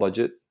small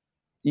budget,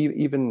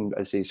 even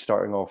I say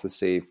starting off with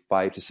say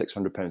 £500 to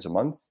 £600 a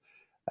month,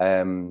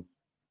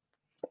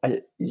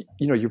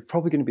 you're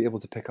probably going to be able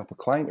to pick up a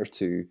client or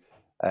two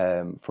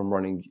from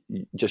running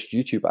just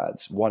YouTube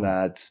ads, one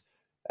ad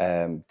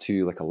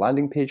to like a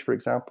landing page, for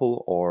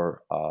example,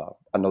 or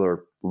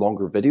another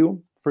longer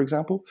video, for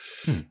example.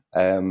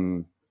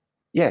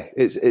 Yeah,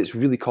 it's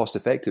really cost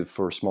effective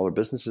for smaller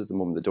businesses at the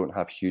moment that don't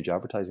have huge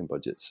advertising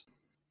budgets.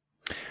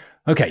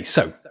 Okay,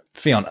 so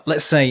Fionn,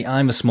 let's say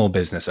I'm a small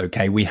business.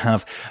 Okay, we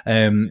have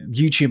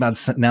YouTube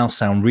ads now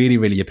sound really,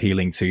 really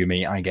appealing to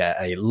me. I get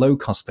a low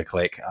cost per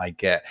click. I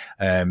get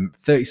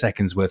 30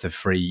 seconds worth of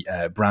free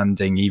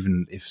branding,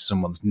 even if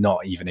someone's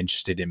not even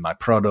interested in my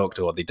product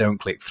or they don't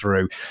click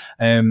through.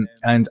 And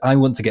I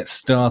want to get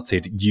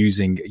started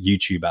using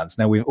YouTube ads.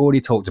 Now, we've already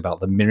talked about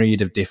the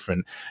myriad of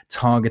different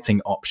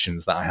targeting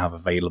options that I have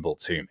available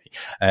to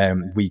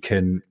me. We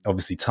can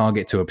obviously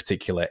target to a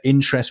particular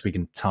interest. We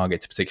can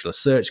target to particular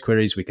search queries.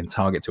 We can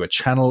target to a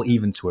channel,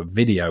 even to a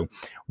video.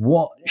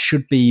 What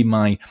should be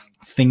my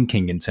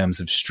thinking in terms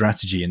of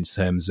strategy, in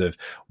terms of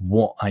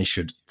what I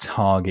should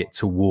target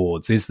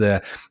towards? Is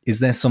there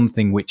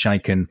something which I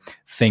can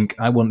think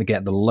I want to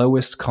get the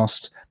lowest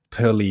cost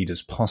per lead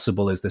as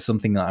possible? Is there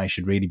something that I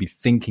should really be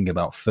thinking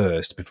about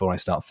first before I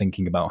start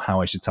thinking about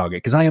how I should target?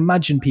 Because I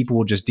imagine people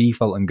will just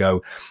default and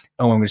go,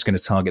 oh, I'm just going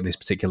to target this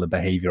particular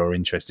behavior or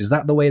interest. Is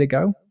that the way to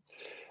go?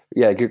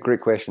 Yeah,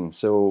 great question.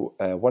 So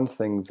one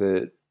thing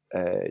that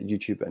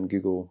YouTube and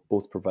Google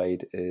both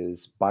provide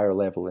is buyer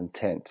level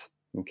intent.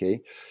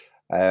 Okay.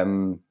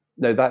 Now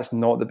that's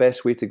not the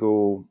best way to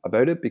go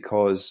about it,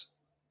 because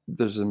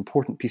there's an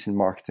important piece in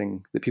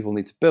marketing that people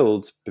need to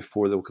build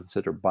before they'll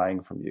consider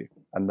buying from you.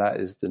 And that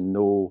is the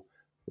know,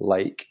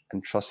 like,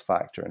 and trust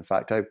factor. In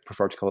fact, I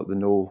prefer to call it the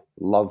know,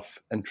 love,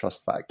 and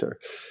trust factor,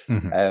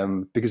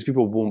 because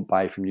people won't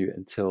buy from you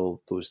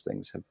until those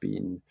things have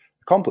been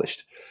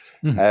accomplished.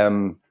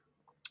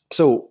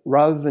 So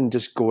rather than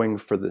just going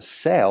for the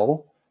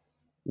sell,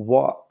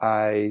 what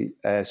I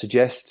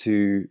suggest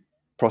to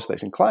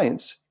prospects and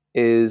clients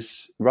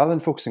is, rather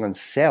than focusing on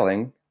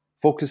selling,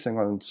 focusing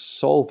on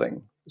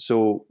solving.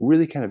 So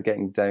really kind of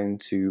getting down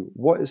to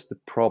what is the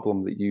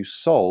problem that you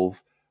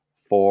solve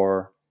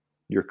for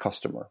your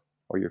customer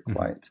or your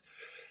client.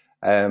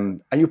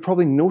 And you'll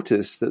probably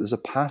notice that there's a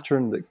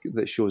pattern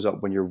that shows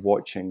up when you're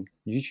watching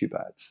YouTube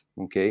ads,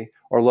 okay?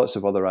 Or lots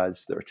of other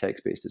ads that are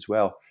text-based as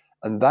well.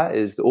 And that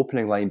is the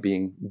opening line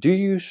being, do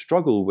you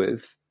struggle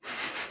with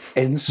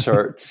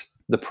insert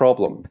the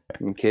problem,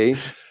 okay?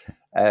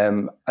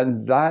 And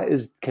that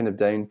is kind of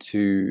down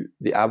to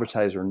the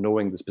advertiser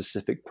knowing the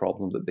specific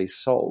problem that they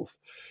solve.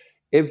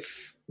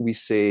 If we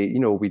say,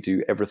 we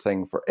do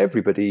everything for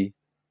everybody,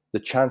 the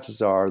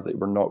chances are that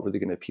we're not really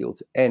going to appeal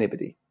to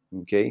anybody,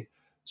 okay?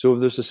 So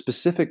if there's a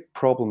specific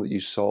problem that you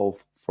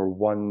solve for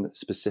one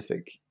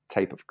specific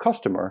type of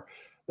customer,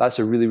 that's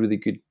a really, really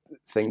good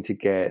thing to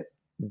get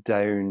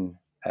down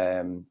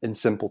in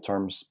simple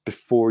terms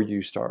before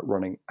you start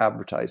running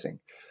advertising.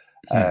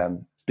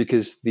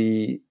 Because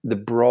the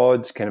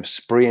broad kind of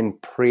spray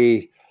and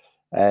pray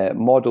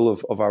model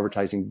of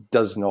advertising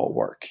does not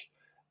work.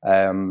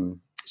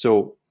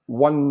 So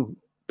one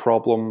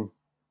problem,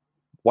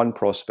 one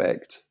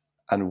prospect,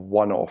 and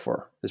one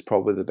offer is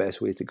probably the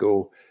best way to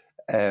go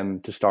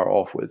to start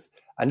off with.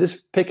 And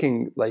just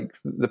picking like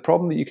the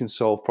problem that you can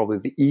solve probably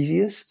the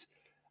easiest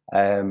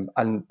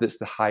and that's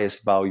the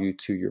highest value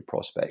to your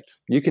prospect.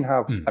 You can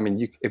have,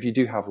 if you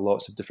do have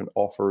lots of different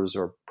offers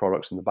or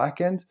products in the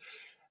back end,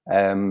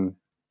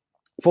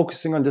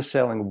 focusing on just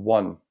selling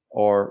one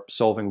or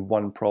solving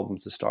one problem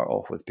to start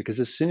off with, because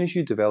as soon as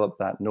you develop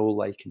that know,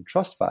 like, and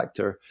trust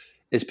factor,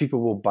 is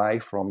people will buy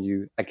from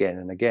you again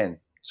and again.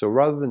 So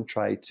rather than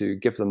try to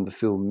give them the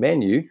full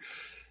menu,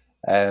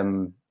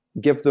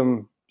 give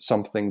them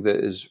something that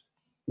is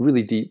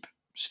really deep,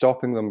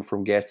 stopping them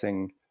from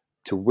getting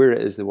to where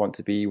it is they want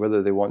to be,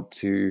 whether they want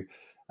to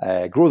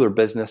grow their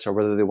business or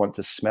whether they want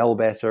to smell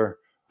better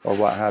or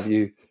what have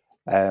you.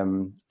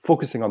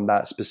 Focusing on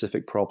that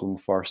specific problem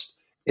first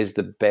is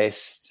the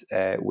best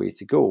way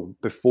to go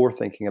before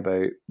thinking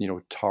about,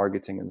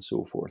 targeting and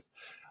so forth.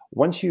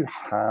 Once you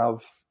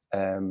have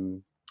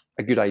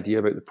a good idea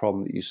about the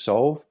problem that you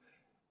solve,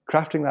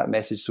 crafting that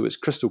message so it's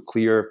crystal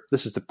clear,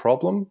 this is the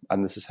problem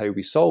and this is how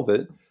we solve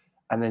it,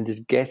 and then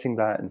just getting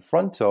that in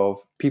front of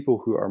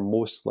people who are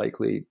most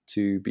likely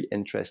to be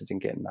interested in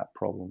getting that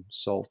problem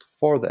solved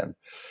for them.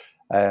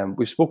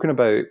 We've spoken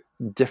about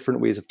different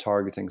ways of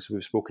targeting. So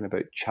we've spoken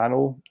about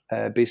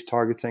channel-based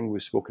targeting,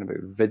 we've spoken about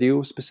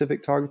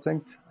video-specific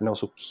targeting, and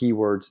also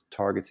keyword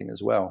targeting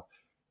as well.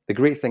 The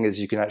great thing is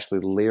you can actually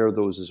layer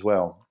those as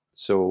well.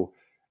 So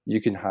you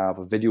can have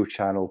a video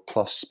channel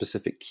plus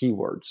specific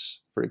keywords,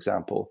 for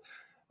example,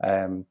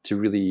 to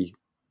really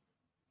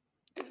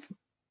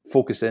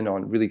focus in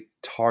on, really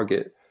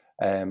target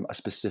a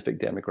specific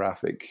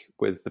demographic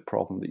with the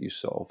problem that you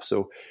solve.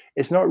 So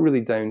it's not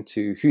really down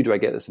to who do I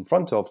get this in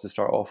front of to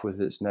start off with.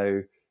 It's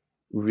now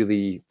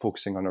really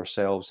focusing on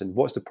ourselves and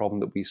what's the problem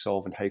that we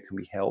solve and how can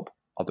we help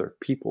other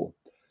people.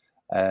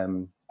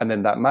 And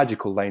then that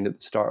magical line at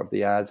the start of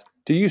the ad,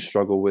 do you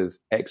struggle with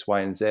X, Y,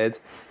 and Z?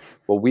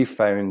 Well, we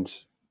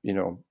found,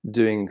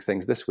 doing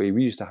things this way,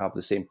 we used to have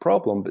the same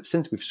problem, but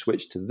since we've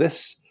switched to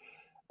this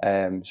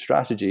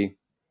strategy,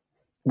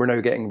 we're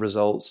now getting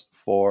results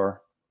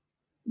for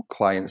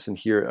clients, and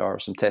here are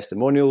some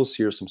testimonials,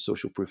 here's some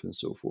social proof, and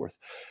so forth.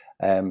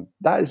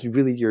 That is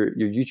really your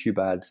YouTube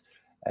ad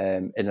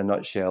in a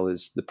nutshell,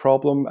 is the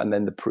problem and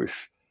then the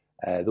proof.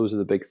 Those are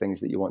the big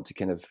things that you want to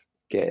kind of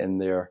get in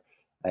there.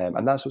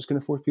 And that's what's going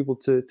to force people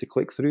to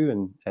click through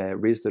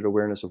and raise their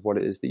awareness of what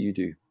it is that you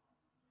do.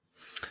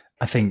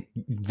 I think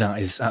that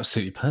is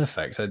absolutely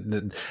perfect.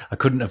 I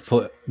couldn't have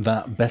put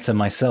that better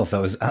myself.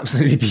 That was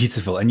absolutely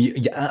beautiful. And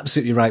you're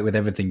absolutely right with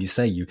everything you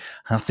say. You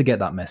have to get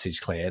that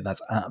message clear.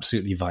 That's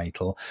absolutely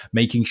vital.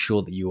 Making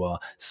sure that you are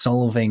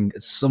solving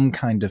some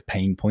kind of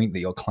pain point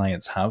that your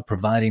clients have,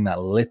 providing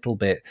that little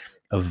bit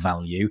of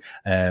value,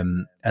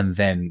 and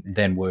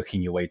then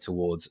working your way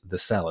towards the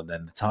sell, and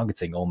then the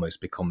targeting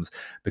almost becomes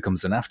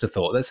an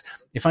afterthought.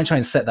 If I try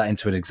and set that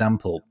into an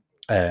example,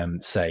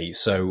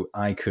 so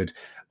I could,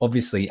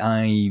 obviously,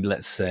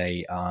 let's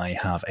say I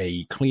have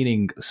a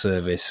cleaning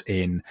service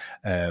in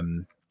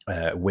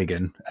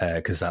Wigan,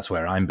 because that's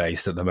where I'm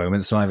based at the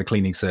moment. So I have a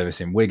cleaning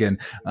service in Wigan.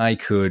 I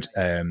could,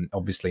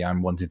 obviously,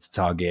 I'm wanted to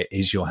target,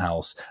 is your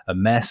house a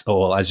mess?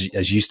 Or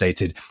as you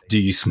stated, do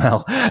you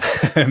smell?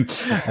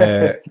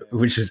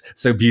 Which is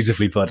so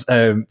beautifully put.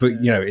 But,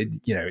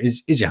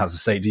 is your house a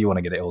state? Do you want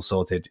to get it all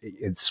sorted?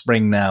 It's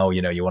spring now,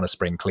 you want to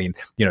spring clean,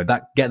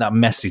 get that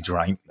message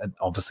right. And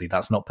obviously,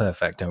 that's not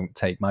perfect. Don't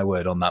take my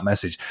word on that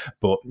message.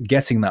 But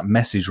getting that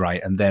message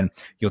right, and then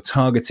your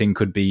targeting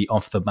could be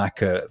off the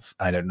back of,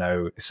 I don't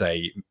know,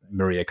 say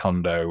Maria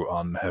Kondo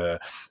on her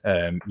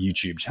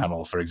YouTube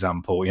channel, for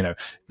example,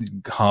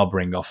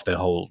 harboring off the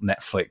whole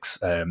Netflix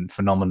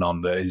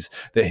phenomenon that is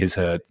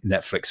her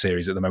Netflix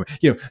series at the moment.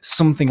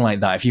 Something like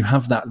that. If you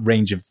have that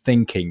range of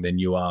thinking, then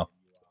you're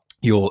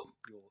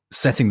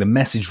setting the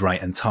message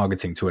right and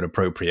targeting to an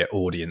appropriate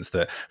audience,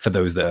 that for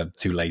those that are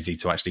too lazy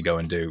to actually go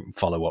and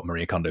follow what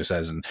Maria Kondo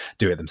says and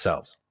do it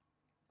themselves.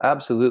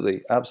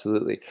 Absolutely.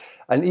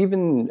 And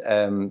even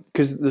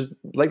because there's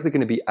likely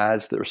going to be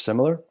ads that are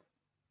similar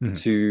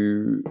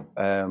to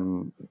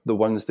the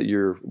ones that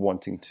you're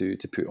wanting to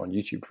put on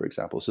YouTube, for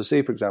example. So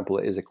say, for example,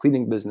 it is a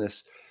cleaning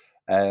business.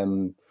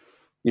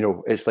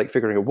 It's like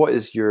figuring out what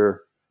is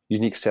your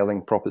unique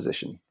selling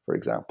proposition, for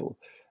example.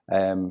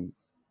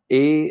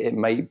 It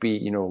might be,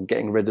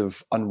 getting rid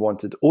of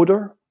unwanted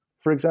odor,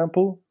 for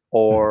example,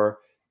 or,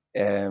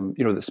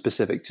 that's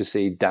specific to,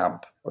 say,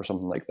 damp or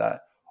something like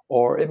that.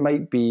 Or it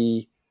might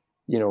be,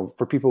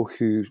 for people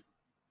who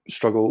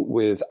struggle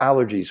with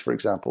allergies, for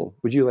example,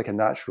 would you like a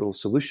natural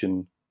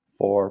solution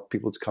for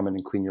people to come in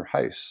and clean your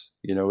house?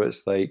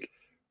 It's like,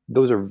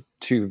 those are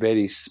two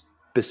very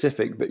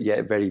specific, but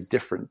yet very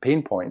different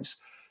pain points.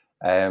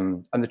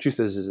 And the truth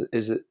is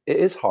it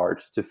is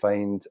hard to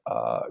find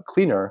a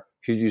cleaner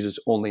who uses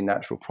only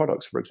natural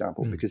products, for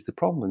example, because the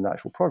problem with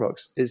natural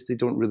products is they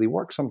don't really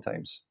work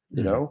sometimes,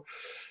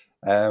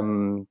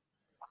 and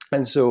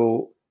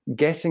so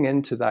getting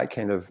into that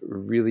kind of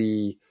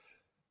really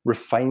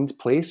refined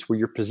place where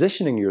you're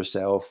positioning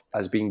yourself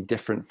as being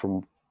different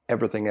from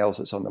everything else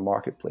that's on the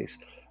marketplace.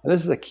 And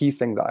this is a key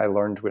thing that I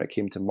learned when it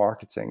came to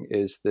marketing,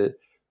 is that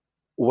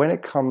when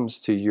it comes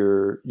to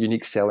your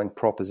unique selling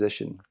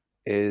proposition,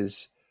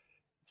 is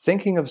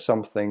thinking of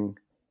something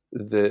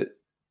that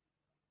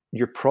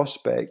your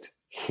prospect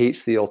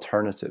hates the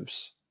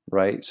alternatives,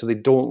 right? So they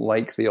don't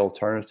like the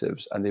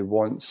alternatives and they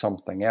want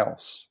something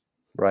else,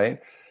 right?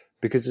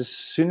 Because as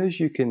soon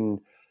as you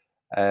can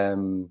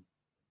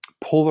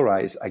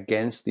polarize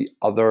against the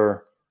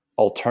other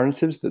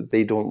alternatives that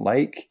they don't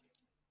like,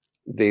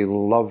 they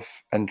love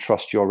and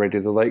trust you already.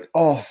 They're like,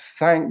 oh,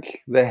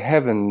 thank the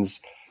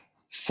heavens,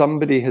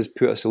 somebody has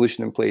put a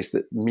solution in place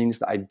that means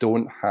that I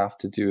don't have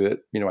to do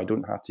it. I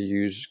don't have to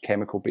use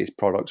chemical-based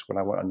products when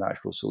I want a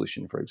natural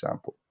solution, for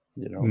example.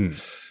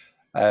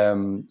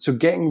 So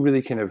getting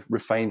really kind of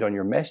refined on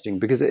your messaging,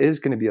 because it is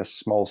going to be a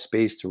small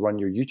space to run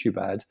your YouTube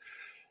ad,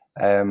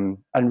 and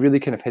really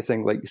kind of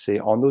hitting, like you say,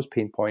 on those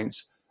pain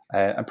points,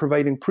 and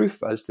providing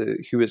proof as to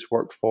who it's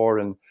worked for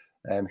and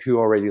who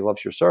already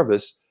loves your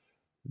service.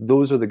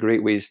 Those are the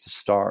great ways to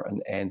start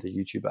and end a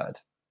YouTube ad.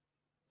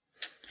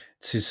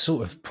 To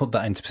sort of put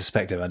that into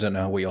perspective, I don't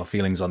know what your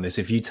feelings on this.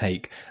 If you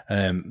take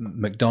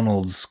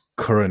McDonald's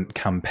current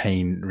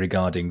campaign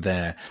regarding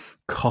their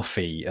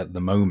coffee at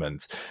the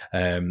moment,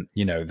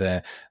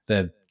 they're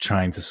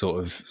trying to sort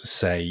of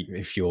say,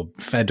 if you're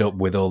fed up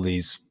with all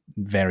these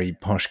very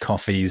posh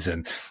coffees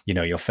and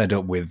you're fed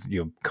up with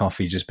your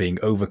coffee just being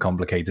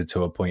overcomplicated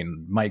to a point,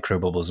 micro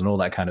bubbles and all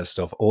that kind of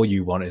stuff, all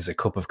you want is a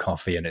cup of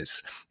coffee and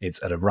it's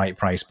at a right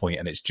price point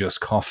and it's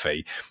just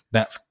coffee.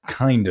 That's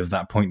kind of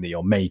that point that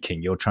you're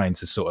making. You're trying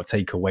to sort of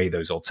take away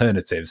those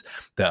alternatives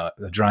that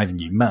are driving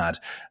you mad,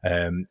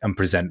 and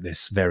present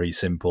this very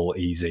simple,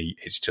 easy,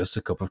 it's just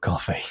a cup of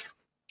coffee.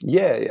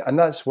 Yeah, and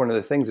that's one of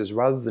the things, is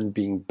rather than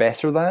being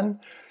better than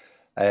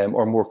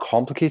or more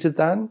complicated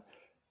than,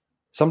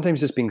 sometimes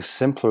just being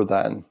simpler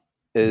than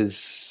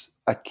is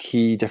a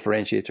key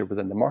differentiator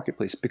within the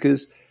marketplace,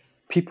 because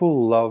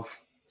people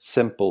love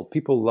simple.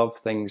 People love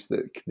things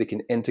that they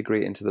can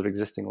integrate into their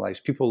existing lives.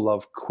 People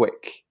love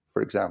quick,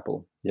 for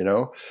example,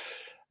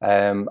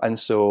 and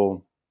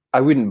so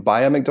I wouldn't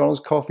buy a McDonald's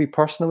coffee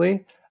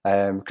personally,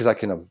 because I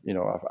kind of,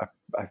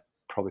 I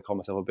probably call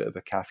myself a bit of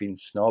a caffeine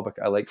snob.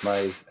 I like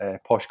my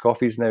posh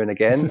coffees now and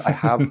again. I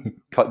have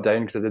cut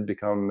down because I did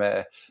become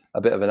a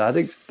bit of an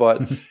addict,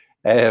 but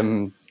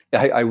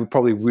I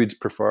would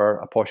prefer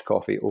a posh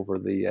coffee over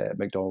the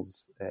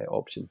McDonald's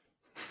option.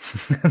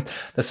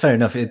 That's fair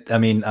enough.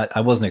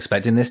 I wasn't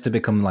expecting this to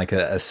become like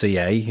a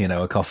CA,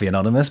 a Coffee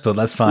Anonymous, but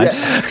that's fine.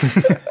 Yeah.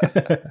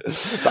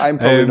 But I'm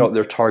probably not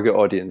their target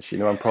audience.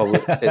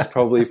 It's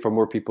probably for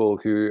more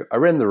people who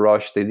are in the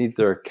rush. They need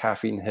their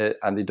caffeine hit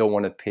and they don't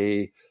want to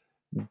pay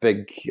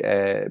big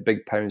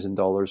pounds and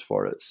dollars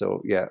for it.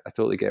 So yeah, I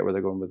totally get where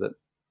they're going with it.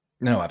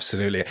 No,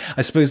 absolutely.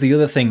 I suppose the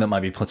other thing that might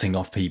be putting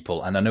off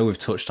people, and I know we've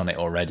touched on it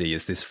already,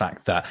 is this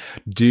fact that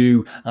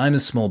I'm a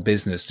small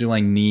business. Do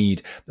I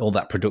need all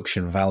that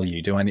production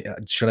value?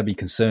 Should I be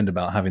concerned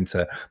about having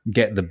to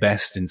get the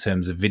best in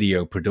terms of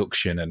video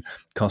production and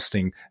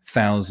costing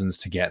thousands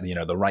to get,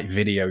 the right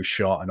video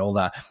shot and all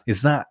that?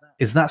 Is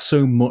that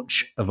so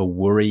much of a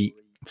worry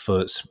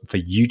for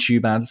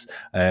YouTube ads,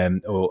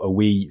 or are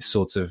we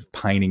sort of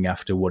pining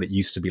after what it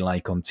used to be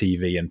like on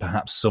TV, and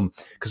perhaps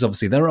because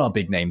obviously there are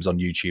big names on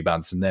YouTube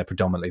ads and they're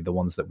predominantly the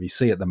ones that we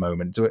see at the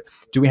moment.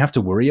 Do we have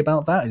to worry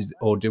about that,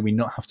 or do we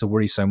not have to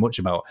worry so much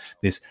about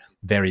this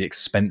very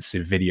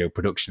expensive video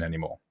production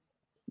anymore?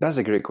 That's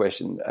a great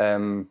question.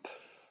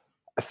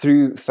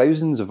 Through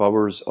thousands of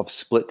hours of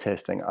split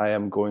testing, I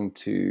am going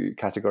to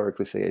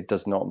categorically say it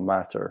does not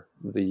matter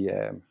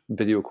the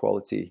video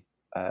quality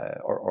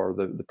or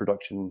the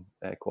production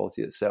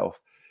quality itself.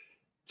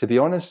 To be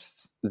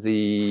honest,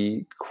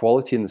 the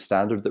quality and the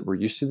standard that we're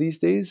used to these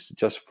days,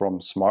 just from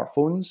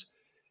smartphones,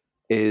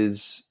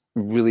 is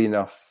really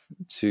enough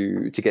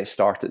to get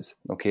started.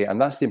 Okay,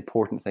 and that's the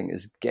important thing,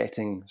 is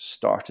getting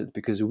started,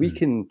 because we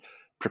can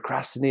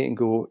procrastinate and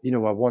go,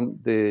 I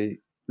want the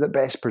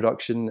best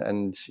production,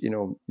 and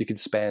you could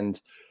spend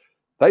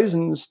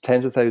thousands,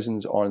 tens of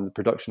thousands on the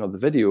production of the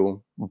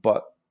video,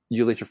 but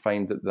you later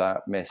find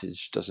that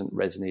message doesn't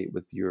resonate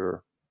with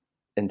your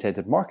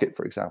intended market,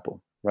 for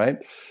example, right?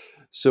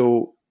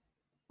 So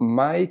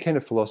my kind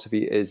of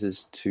philosophy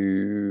is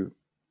to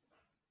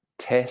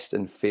test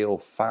and fail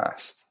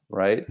fast,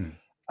 right?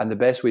 And the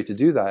best way to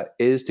do that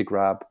is to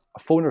grab a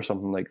phone or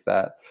something like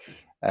that,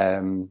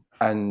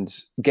 and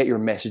get your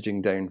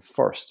messaging down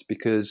first,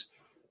 because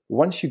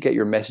once you get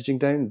your messaging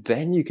down,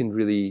 then you can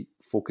really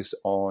focus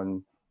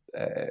on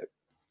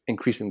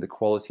increasing the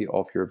quality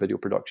of your video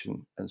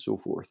production and so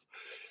forth.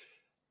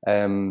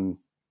 Another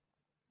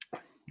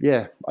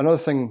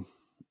thing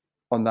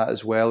on that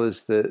as well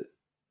is that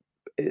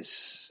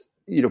it's,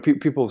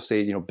 people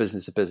say,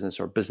 business to business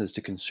or business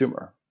to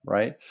consumer,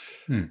 right?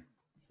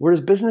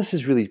 Whereas business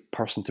is really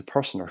person to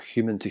person or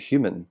human to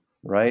human,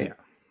 right? Yeah.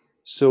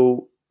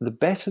 So the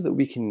better that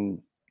we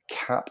can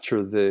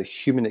capture the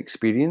human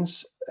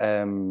experience,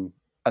 and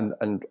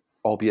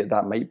albeit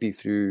that might be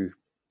through,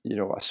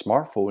 a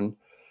smartphone,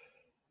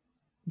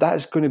 that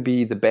is going to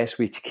be the best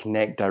way to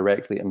connect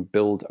directly and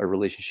build a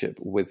relationship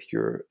with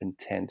your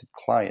intended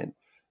client.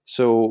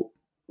 So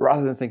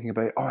rather than thinking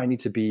about, I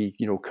need to be,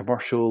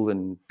 commercial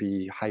and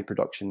be high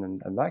production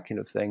and that kind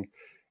of thing,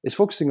 is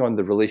focusing on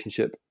the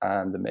relationship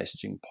and the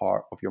messaging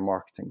part of your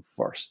marketing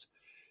first.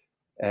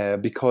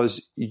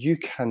 Because you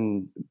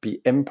can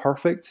be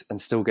imperfect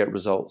and still get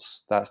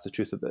results. That's the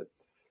truth of it.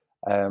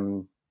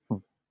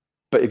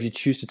 But if you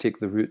choose to take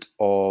the route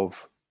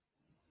of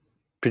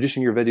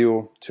producing your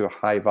video to a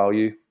high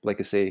value, like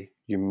I say,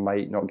 you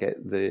might not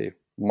get the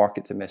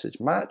market to message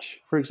match,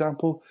 for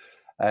example,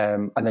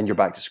 and then you're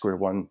back to square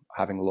one,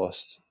 having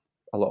lost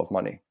a lot of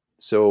money.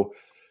 So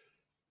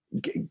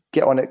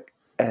get on it,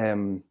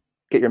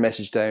 get your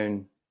message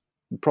down,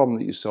 the problem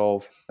that you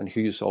solve and who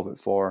you solve it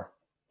for,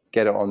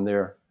 get it on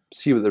there,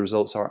 see what the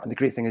results are. And the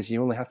great thing is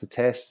you only have to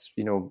test,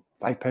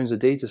 £5 a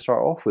day to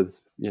start off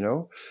with,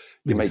 You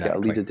might get a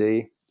lead a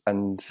day,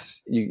 and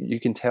you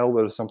can tell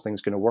whether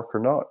something's going to work or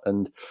not.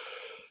 And,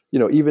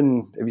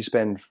 even if you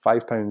spend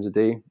 £5 a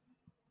day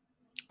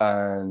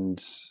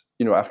and,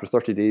 after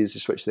 30 days you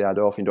switch the ad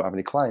off and you don't have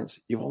any clients,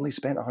 you've only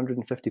spent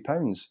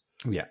 £150.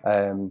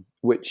 Yeah.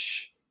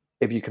 Which,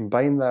 if you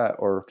combine that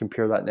or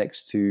compare that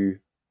next to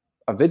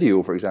a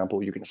video, for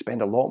example, you're going to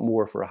spend a lot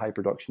more for a high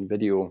production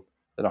video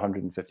than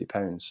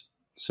 £150.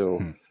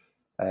 So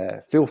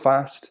fail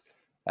fast,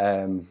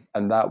 and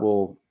that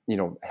will,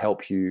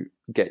 help you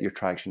get your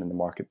traction in the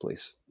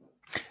marketplace.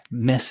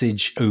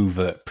 Message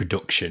over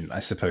production, I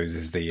suppose,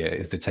 is the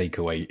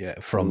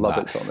takeaway from Love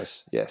that. It,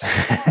 Thomas. Yes.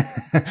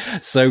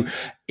 So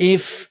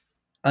if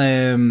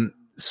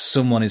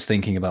someone is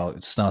thinking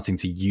about starting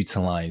to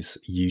utilize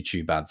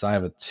YouTube ads, I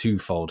have a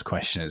twofold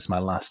question. It's my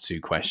last two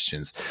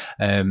questions.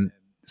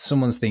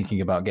 Someone's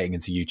thinking about getting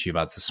into YouTube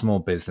ads, a small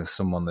business,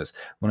 someone that's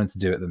wanting to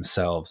do it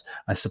themselves.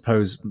 I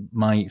suppose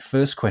my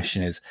first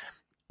question is,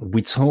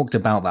 we talked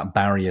about that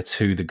barrier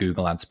to the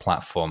Google Ads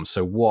platform.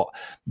 So what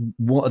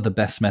are the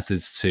best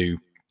methods to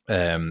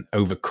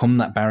overcome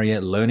that barrier,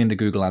 learning the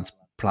Google Ads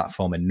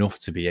platform enough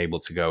to be able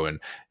to go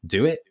and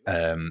do it,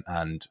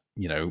 and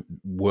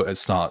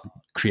start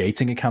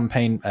creating a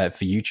campaign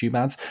for YouTube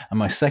ads? And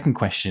my second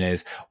question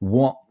is,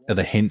 what are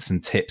the hints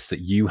and tips that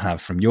you have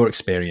from your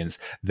experience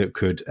that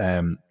could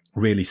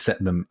really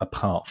set them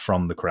apart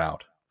from the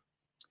crowd?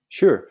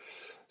 Sure.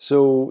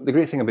 So the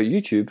great thing about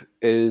YouTube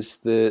is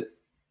that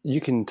you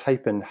can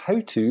type in how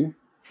to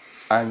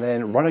and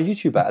then run a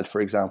YouTube ad, for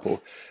example.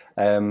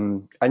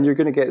 And you're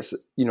going to get,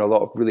 a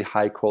lot of really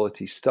high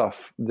quality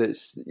stuff that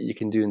you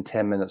can do in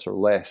 10 minutes or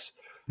less.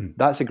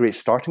 That's a great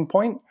starting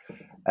point.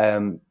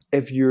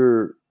 If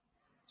you're,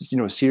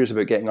 serious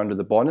about getting under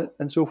the bonnet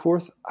and so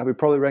forth, I would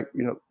probably,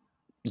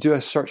 do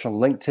a search on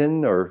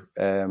LinkedIn or,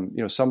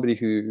 somebody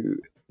who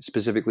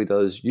specifically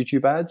does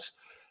YouTube ads,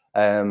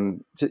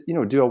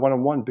 do a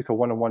one-on-one, book a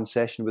one-on-one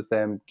session with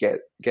them,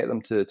 get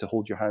them to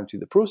hold your hand through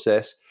the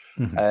process,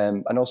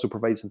 and also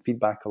provide some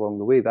feedback along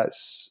the way.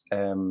 That's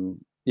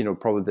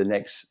probably the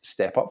next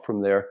step up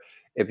from there.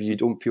 If you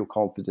don't feel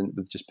confident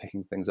with just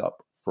picking things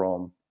up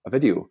from a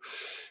video,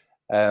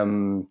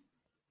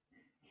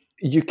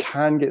 you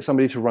can get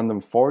somebody to run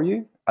them for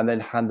you and then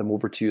hand them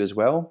over to you as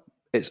well.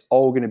 It's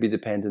all going to be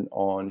dependent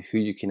on who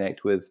you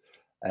connect with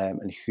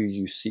and who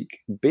you seek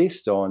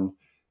based on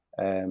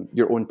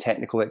your own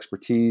technical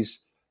expertise,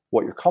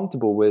 what you're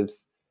comfortable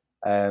with.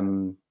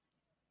 But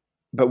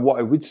what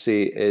I would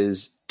say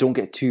is don't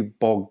get too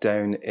bogged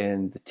down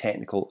in the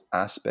technical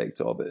aspect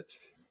of it.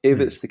 If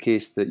it's the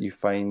case that you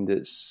find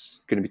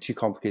it's going to be too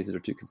complicated or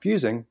too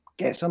confusing,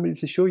 get somebody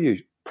to show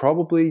you.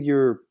 Probably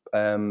your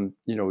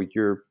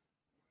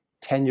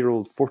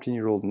 10-year-old,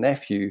 14-year-old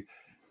nephew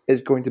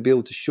is going to be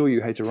able to show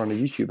you how to run a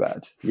YouTube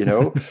ad,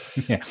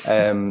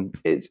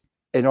 It's,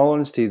 in all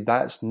honesty,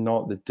 that's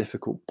not the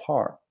difficult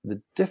part.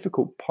 The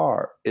difficult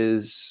part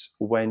is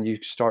when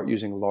you start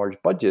using large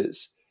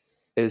budgets,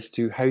 is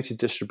to how to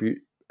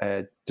distribute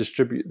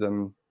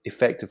them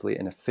effectively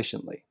and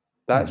efficiently.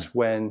 That's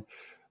when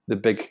the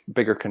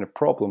bigger kind of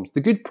problems,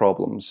 the good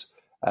problems,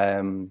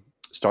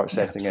 start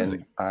setting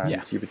in,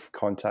 and you would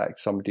contact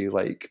somebody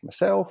like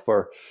myself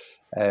or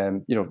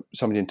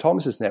somebody in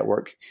Thomas's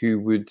network who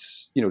would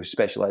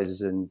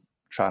specializes in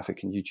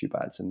traffic and YouTube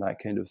ads and that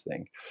kind of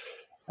thing.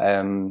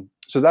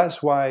 So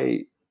that's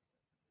why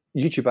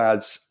YouTube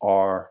ads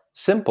are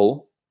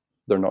simple.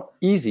 They're not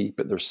easy,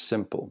 but they're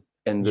simple,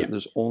 and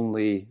there's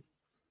only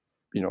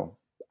a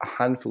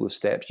handful of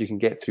steps you can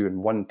get through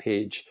in one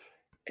page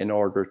in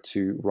order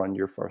to run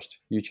your first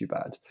YouTube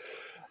ad.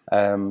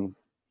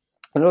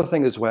 Another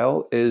thing as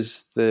well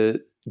is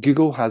that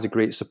Google has a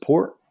great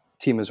support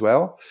team as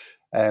well.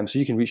 So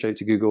you can reach out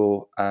to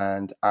Google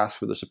and ask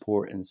for their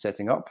support in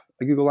setting up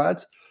a Google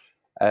ad.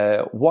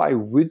 What I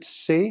would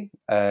say,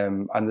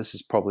 and this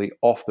is probably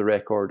off the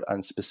record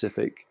and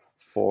specific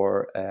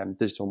for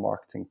Digital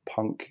Marketing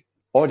Punk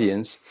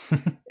audience,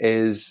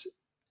 is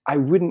I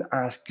wouldn't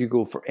ask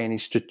Google for any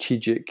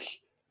strategic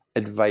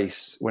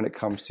advice when it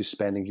comes to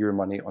spending your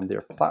money on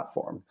their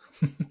platform.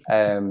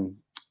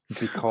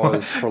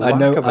 Because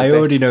I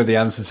already know the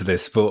answer to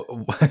this, but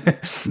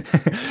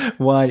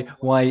why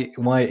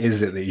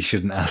is it that you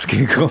shouldn't ask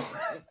Google?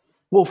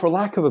 Well, for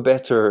lack of a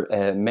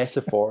better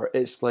metaphor,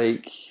 it's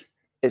like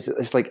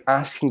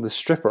asking the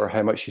stripper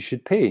how much you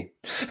should pay.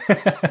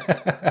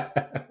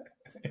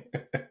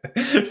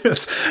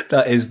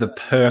 That is the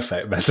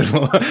perfect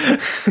metaphor.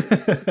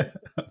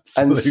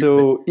 And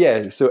so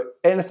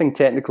anything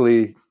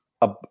technically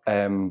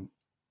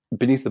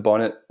beneath the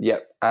bonnet,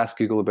 ask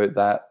Google about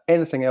that.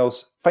 Anything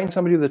else, find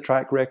somebody with a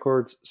track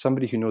record,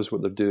 somebody who knows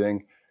what they're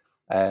doing,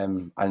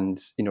 and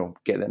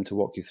get them to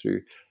walk you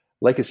through.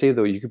 Like I say,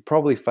 though, you could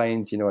probably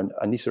find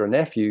a niece or a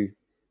nephew,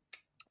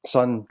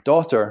 son,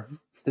 daughter,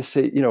 to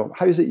say,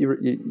 how is it you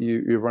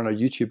run a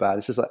YouTube ad?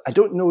 It's just like, I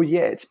don't know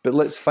yet, but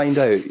let's find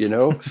out,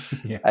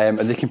 and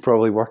they can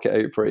probably work it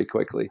out pretty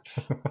quickly.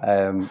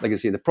 Like I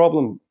say, the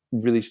problem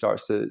really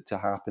starts to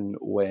happen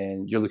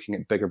when you're looking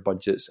at bigger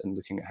budgets and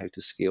looking at how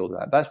to scale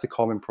that. That's the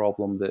common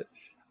problem that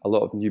a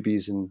lot of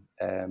newbies and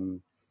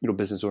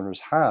business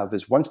owners have,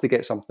 is once they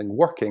get something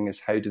working,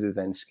 is how do they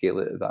then scale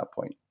it at that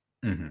point?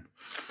 Mm-hmm.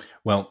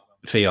 Well,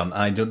 Ffion,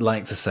 I'd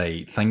like to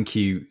say thank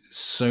you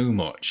so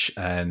much,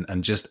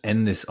 and just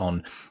end this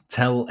on,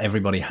 tell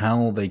everybody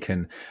how they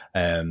can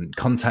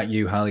contact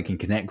you, how they can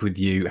connect with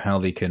you, how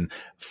they can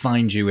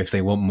find you if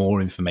they want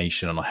more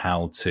information on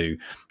how to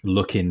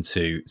look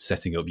into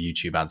setting up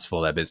YouTube ads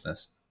for their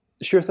business.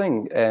 Sure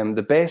thing.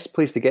 The best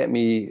place to get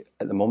me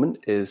at the moment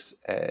is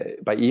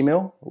by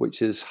email,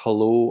 which is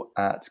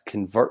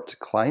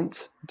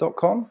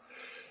hello@convertclient.com.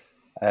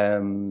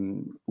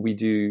 We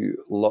do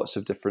lots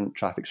of different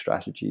traffic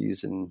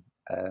strategies and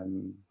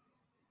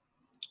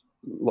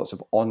lots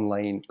of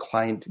online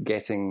client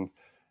getting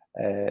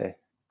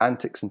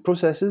antics and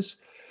processes.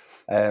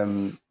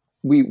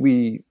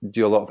 We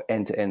do a lot of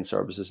end-to-end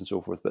services and so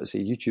forth, but I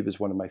say YouTube is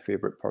one of my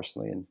favorite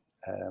personally.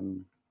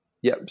 And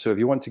so if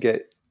you want to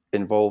get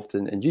involved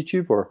in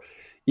YouTube, or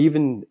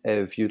even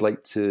if you'd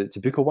like to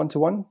book a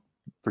one-to-one,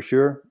 for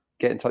sure,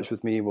 get in touch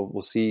with me.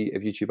 We'll see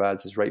if YouTube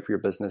ads is right for your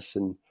business,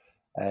 and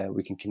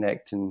we can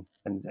connect and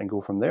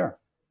go from there.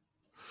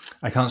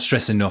 I can't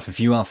stress enough, if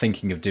you are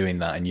thinking of doing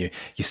that and you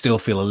still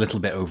feel a little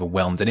bit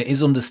overwhelmed, and it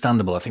is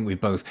understandable. I think we've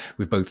both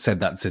said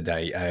that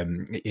today.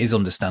 It is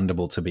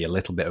understandable to be a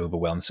little bit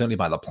overwhelmed, certainly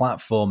by the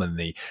platform and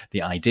the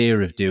idea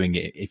of doing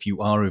it. If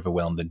you are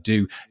overwhelmed, then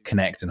do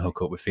connect and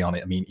hook up with Ffion.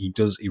 I mean, he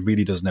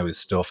really does know his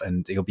stuff,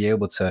 and he'll be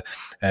able to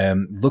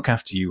look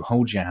after you,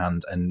 hold your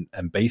hand, and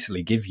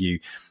basically give you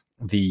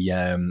the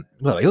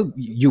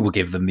you will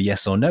give them the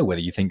yes or no,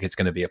 whether you think it's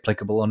going to be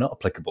applicable or not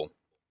applicable.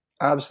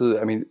 Absolutely.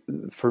 I mean,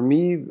 for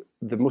me,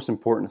 the most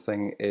important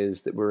thing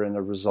is that we're in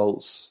a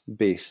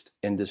results-based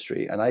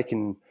industry, and I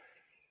can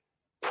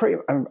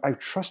I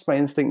trust my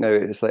instinct now.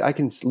 It's like I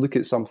can look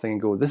at something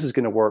and go, this is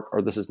going to work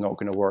or this is not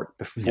going to work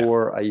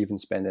before I even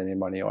spend any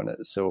money on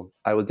it. So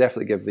I will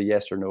definitely give the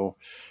yes or no,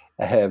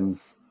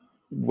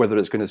 whether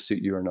it's going to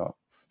suit you or not.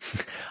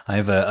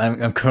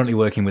 I'm currently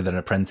working with an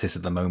apprentice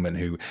at the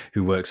moment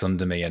who works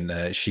under me,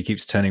 and she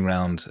keeps turning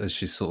around as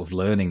she's sort of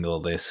learning all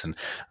this and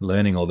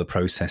learning all the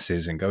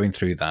processes and going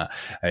through that.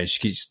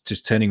 She keeps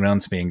just turning around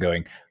to me and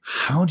going,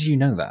 "How do you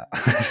know that?"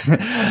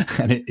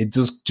 And it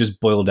does just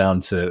boil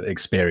down to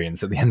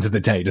experience at the end of the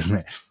day, doesn't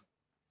it?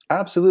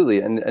 Absolutely,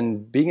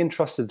 and being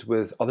entrusted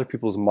with other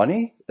people's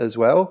money as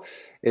well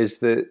is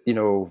that, you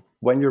know,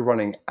 when you're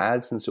running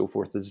ads and so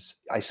forth, is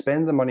I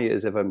spend the money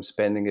as if I'm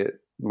spending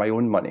it my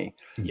own money,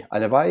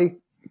 and if I,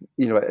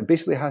 you know, it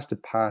basically has to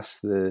pass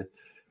the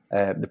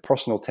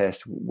personal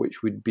test,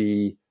 which would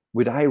be,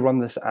 would I run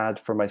this ad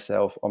for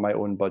myself on my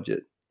own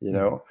budget? You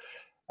know,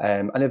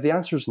 and if the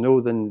answer is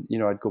no, then, you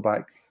know, I'd go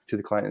back to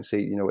the client and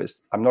say, you know,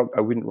 I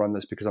wouldn't run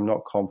this because I'm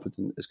not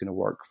confident it's going to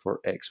work for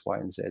X, Y,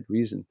 and Z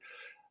reason.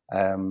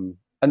 And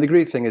the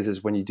great thing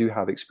is when you do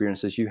have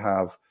experiences, you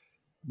have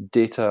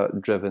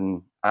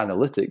data-driven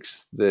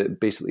analytics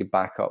that basically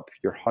back up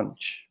your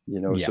hunch,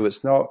 you know. So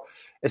it's not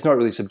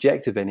really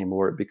subjective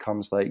anymore. It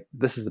becomes like,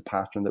 this is the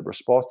pattern that we're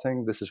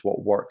spotting, this is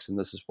what works, and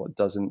this is what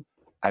doesn't.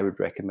 I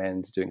would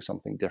recommend doing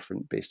something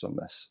different based on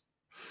this.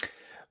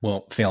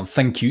 Well, Fionn,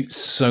 thank you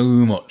so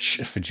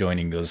much for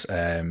joining us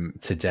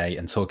today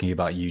and talking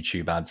about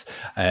YouTube ads.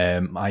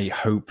 I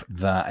hope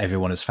that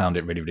everyone has found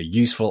it really, really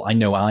useful. I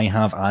know I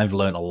have. I've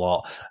learned a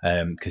lot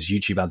because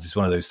YouTube ads is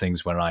one of those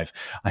things where I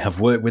have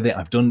worked with it,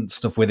 I've done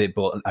stuff with it,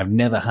 but I've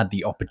never had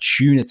the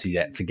opportunity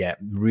yet to get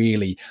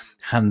really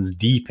hands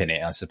deep in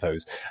it, I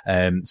suppose.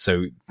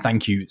 So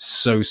thank you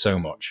so, so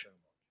much.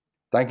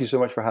 Thank you so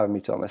much for having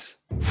me, Thomas.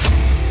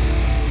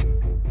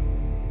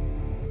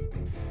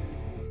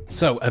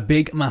 So a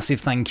big,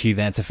 massive thank you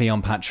there to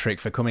Fionn Patrick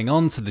for coming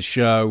on to the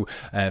show,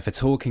 for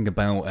talking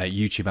about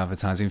YouTube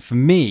advertising. For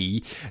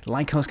me,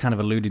 like I was kind of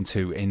alluding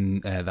to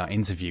in that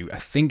interview, I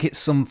think it's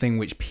something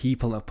which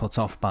people are put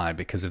off by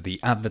because of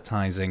the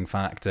advertising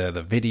factor,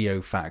 the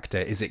video factor.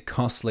 Is it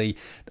costly?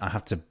 I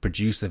have to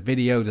produce the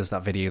video. Does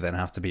that video then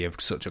have to be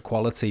of such a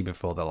quality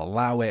before they'll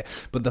allow it?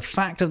 But the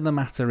fact of the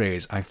matter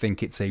is, I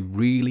think it's a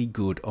really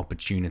good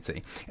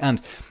opportunity.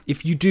 And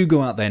if you do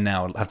go out there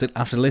now,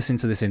 after listening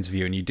to this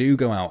interview, and you do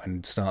go out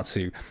and start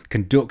to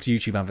conduct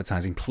YouTube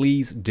advertising,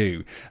 please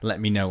do let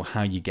me know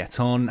how you get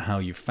on, how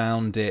you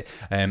found it.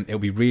 It'll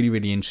be really,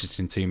 really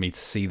interesting to me to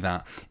see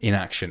that in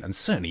action. And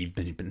certainly you've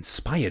been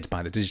inspired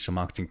by the Digital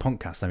Marketing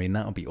Podcast. I mean,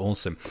 that would be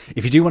awesome.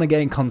 If you do want to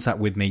get in contact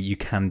with me, you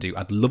can do.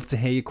 I'd love to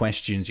hear your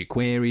questions, your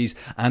queries,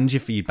 and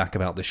your feedback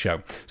about the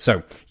show.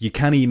 So you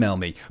can email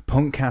me,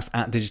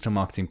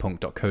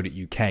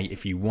 punkcast@digitalmarketingpunk.co.uk.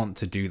 If you want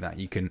to do that,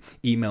 you can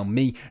email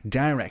me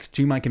direct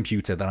to my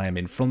computer that I am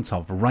in front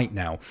of right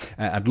now.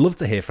 I'd love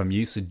to hear from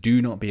you, so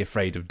do not be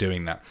afraid of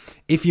doing that.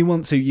 If you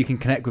want to, you can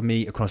connect with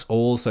me across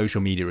all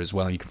social media as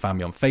well. You can find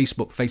me on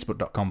Facebook,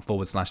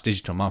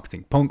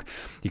 facebook.com/digitalmarketingpunk.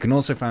 You can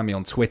also find me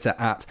on Twitter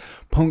at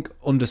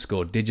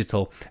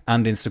punk_digital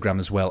and Instagram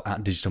as well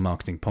at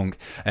digitalmarketingpunk.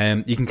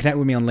 You can connect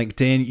with me on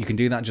LinkedIn. You can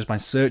do that just by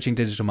searching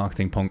Digital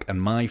Marketing Punk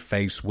and my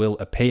face will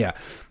appear.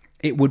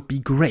 It would be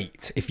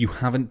great if you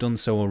haven't done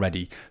so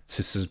already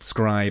to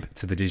subscribe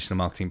to the Digital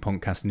Marketing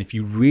Podcast. And if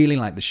you really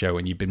like the show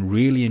and you've been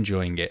really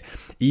enjoying it,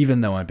 even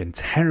though I've been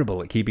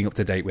terrible at keeping up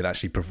to date with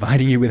actually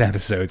providing you with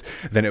episodes,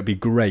 then it would be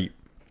great.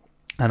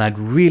 And I'd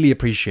really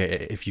appreciate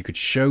it if you could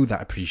show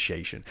that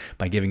appreciation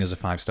by giving us a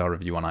 5-star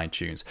review on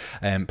iTunes.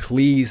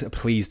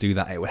 Please do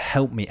that. It would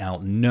help me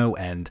out no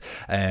end.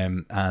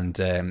 And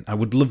I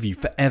would love you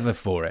forever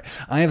for it.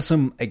 I have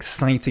some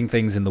exciting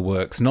things in the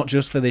works, not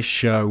just for this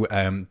show,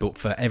 but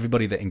for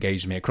everybody that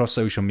engaged me across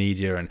social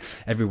media and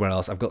everywhere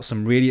else. I've got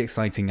some really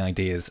exciting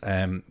ideas,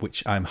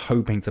 which I'm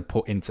hoping to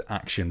put into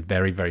action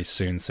very, very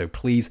soon. So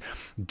please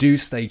do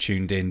stay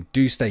tuned in.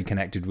 Do stay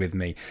connected with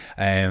me.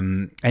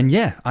 And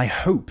yeah, I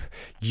hope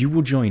you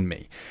will join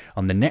me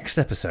on the next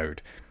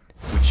episode,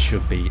 which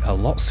should be a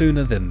lot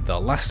sooner than the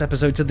last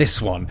episode to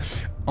this one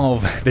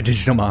of the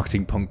Digital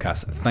Marketing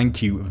Podcast.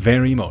 Thank you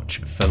very much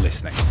for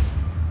listening.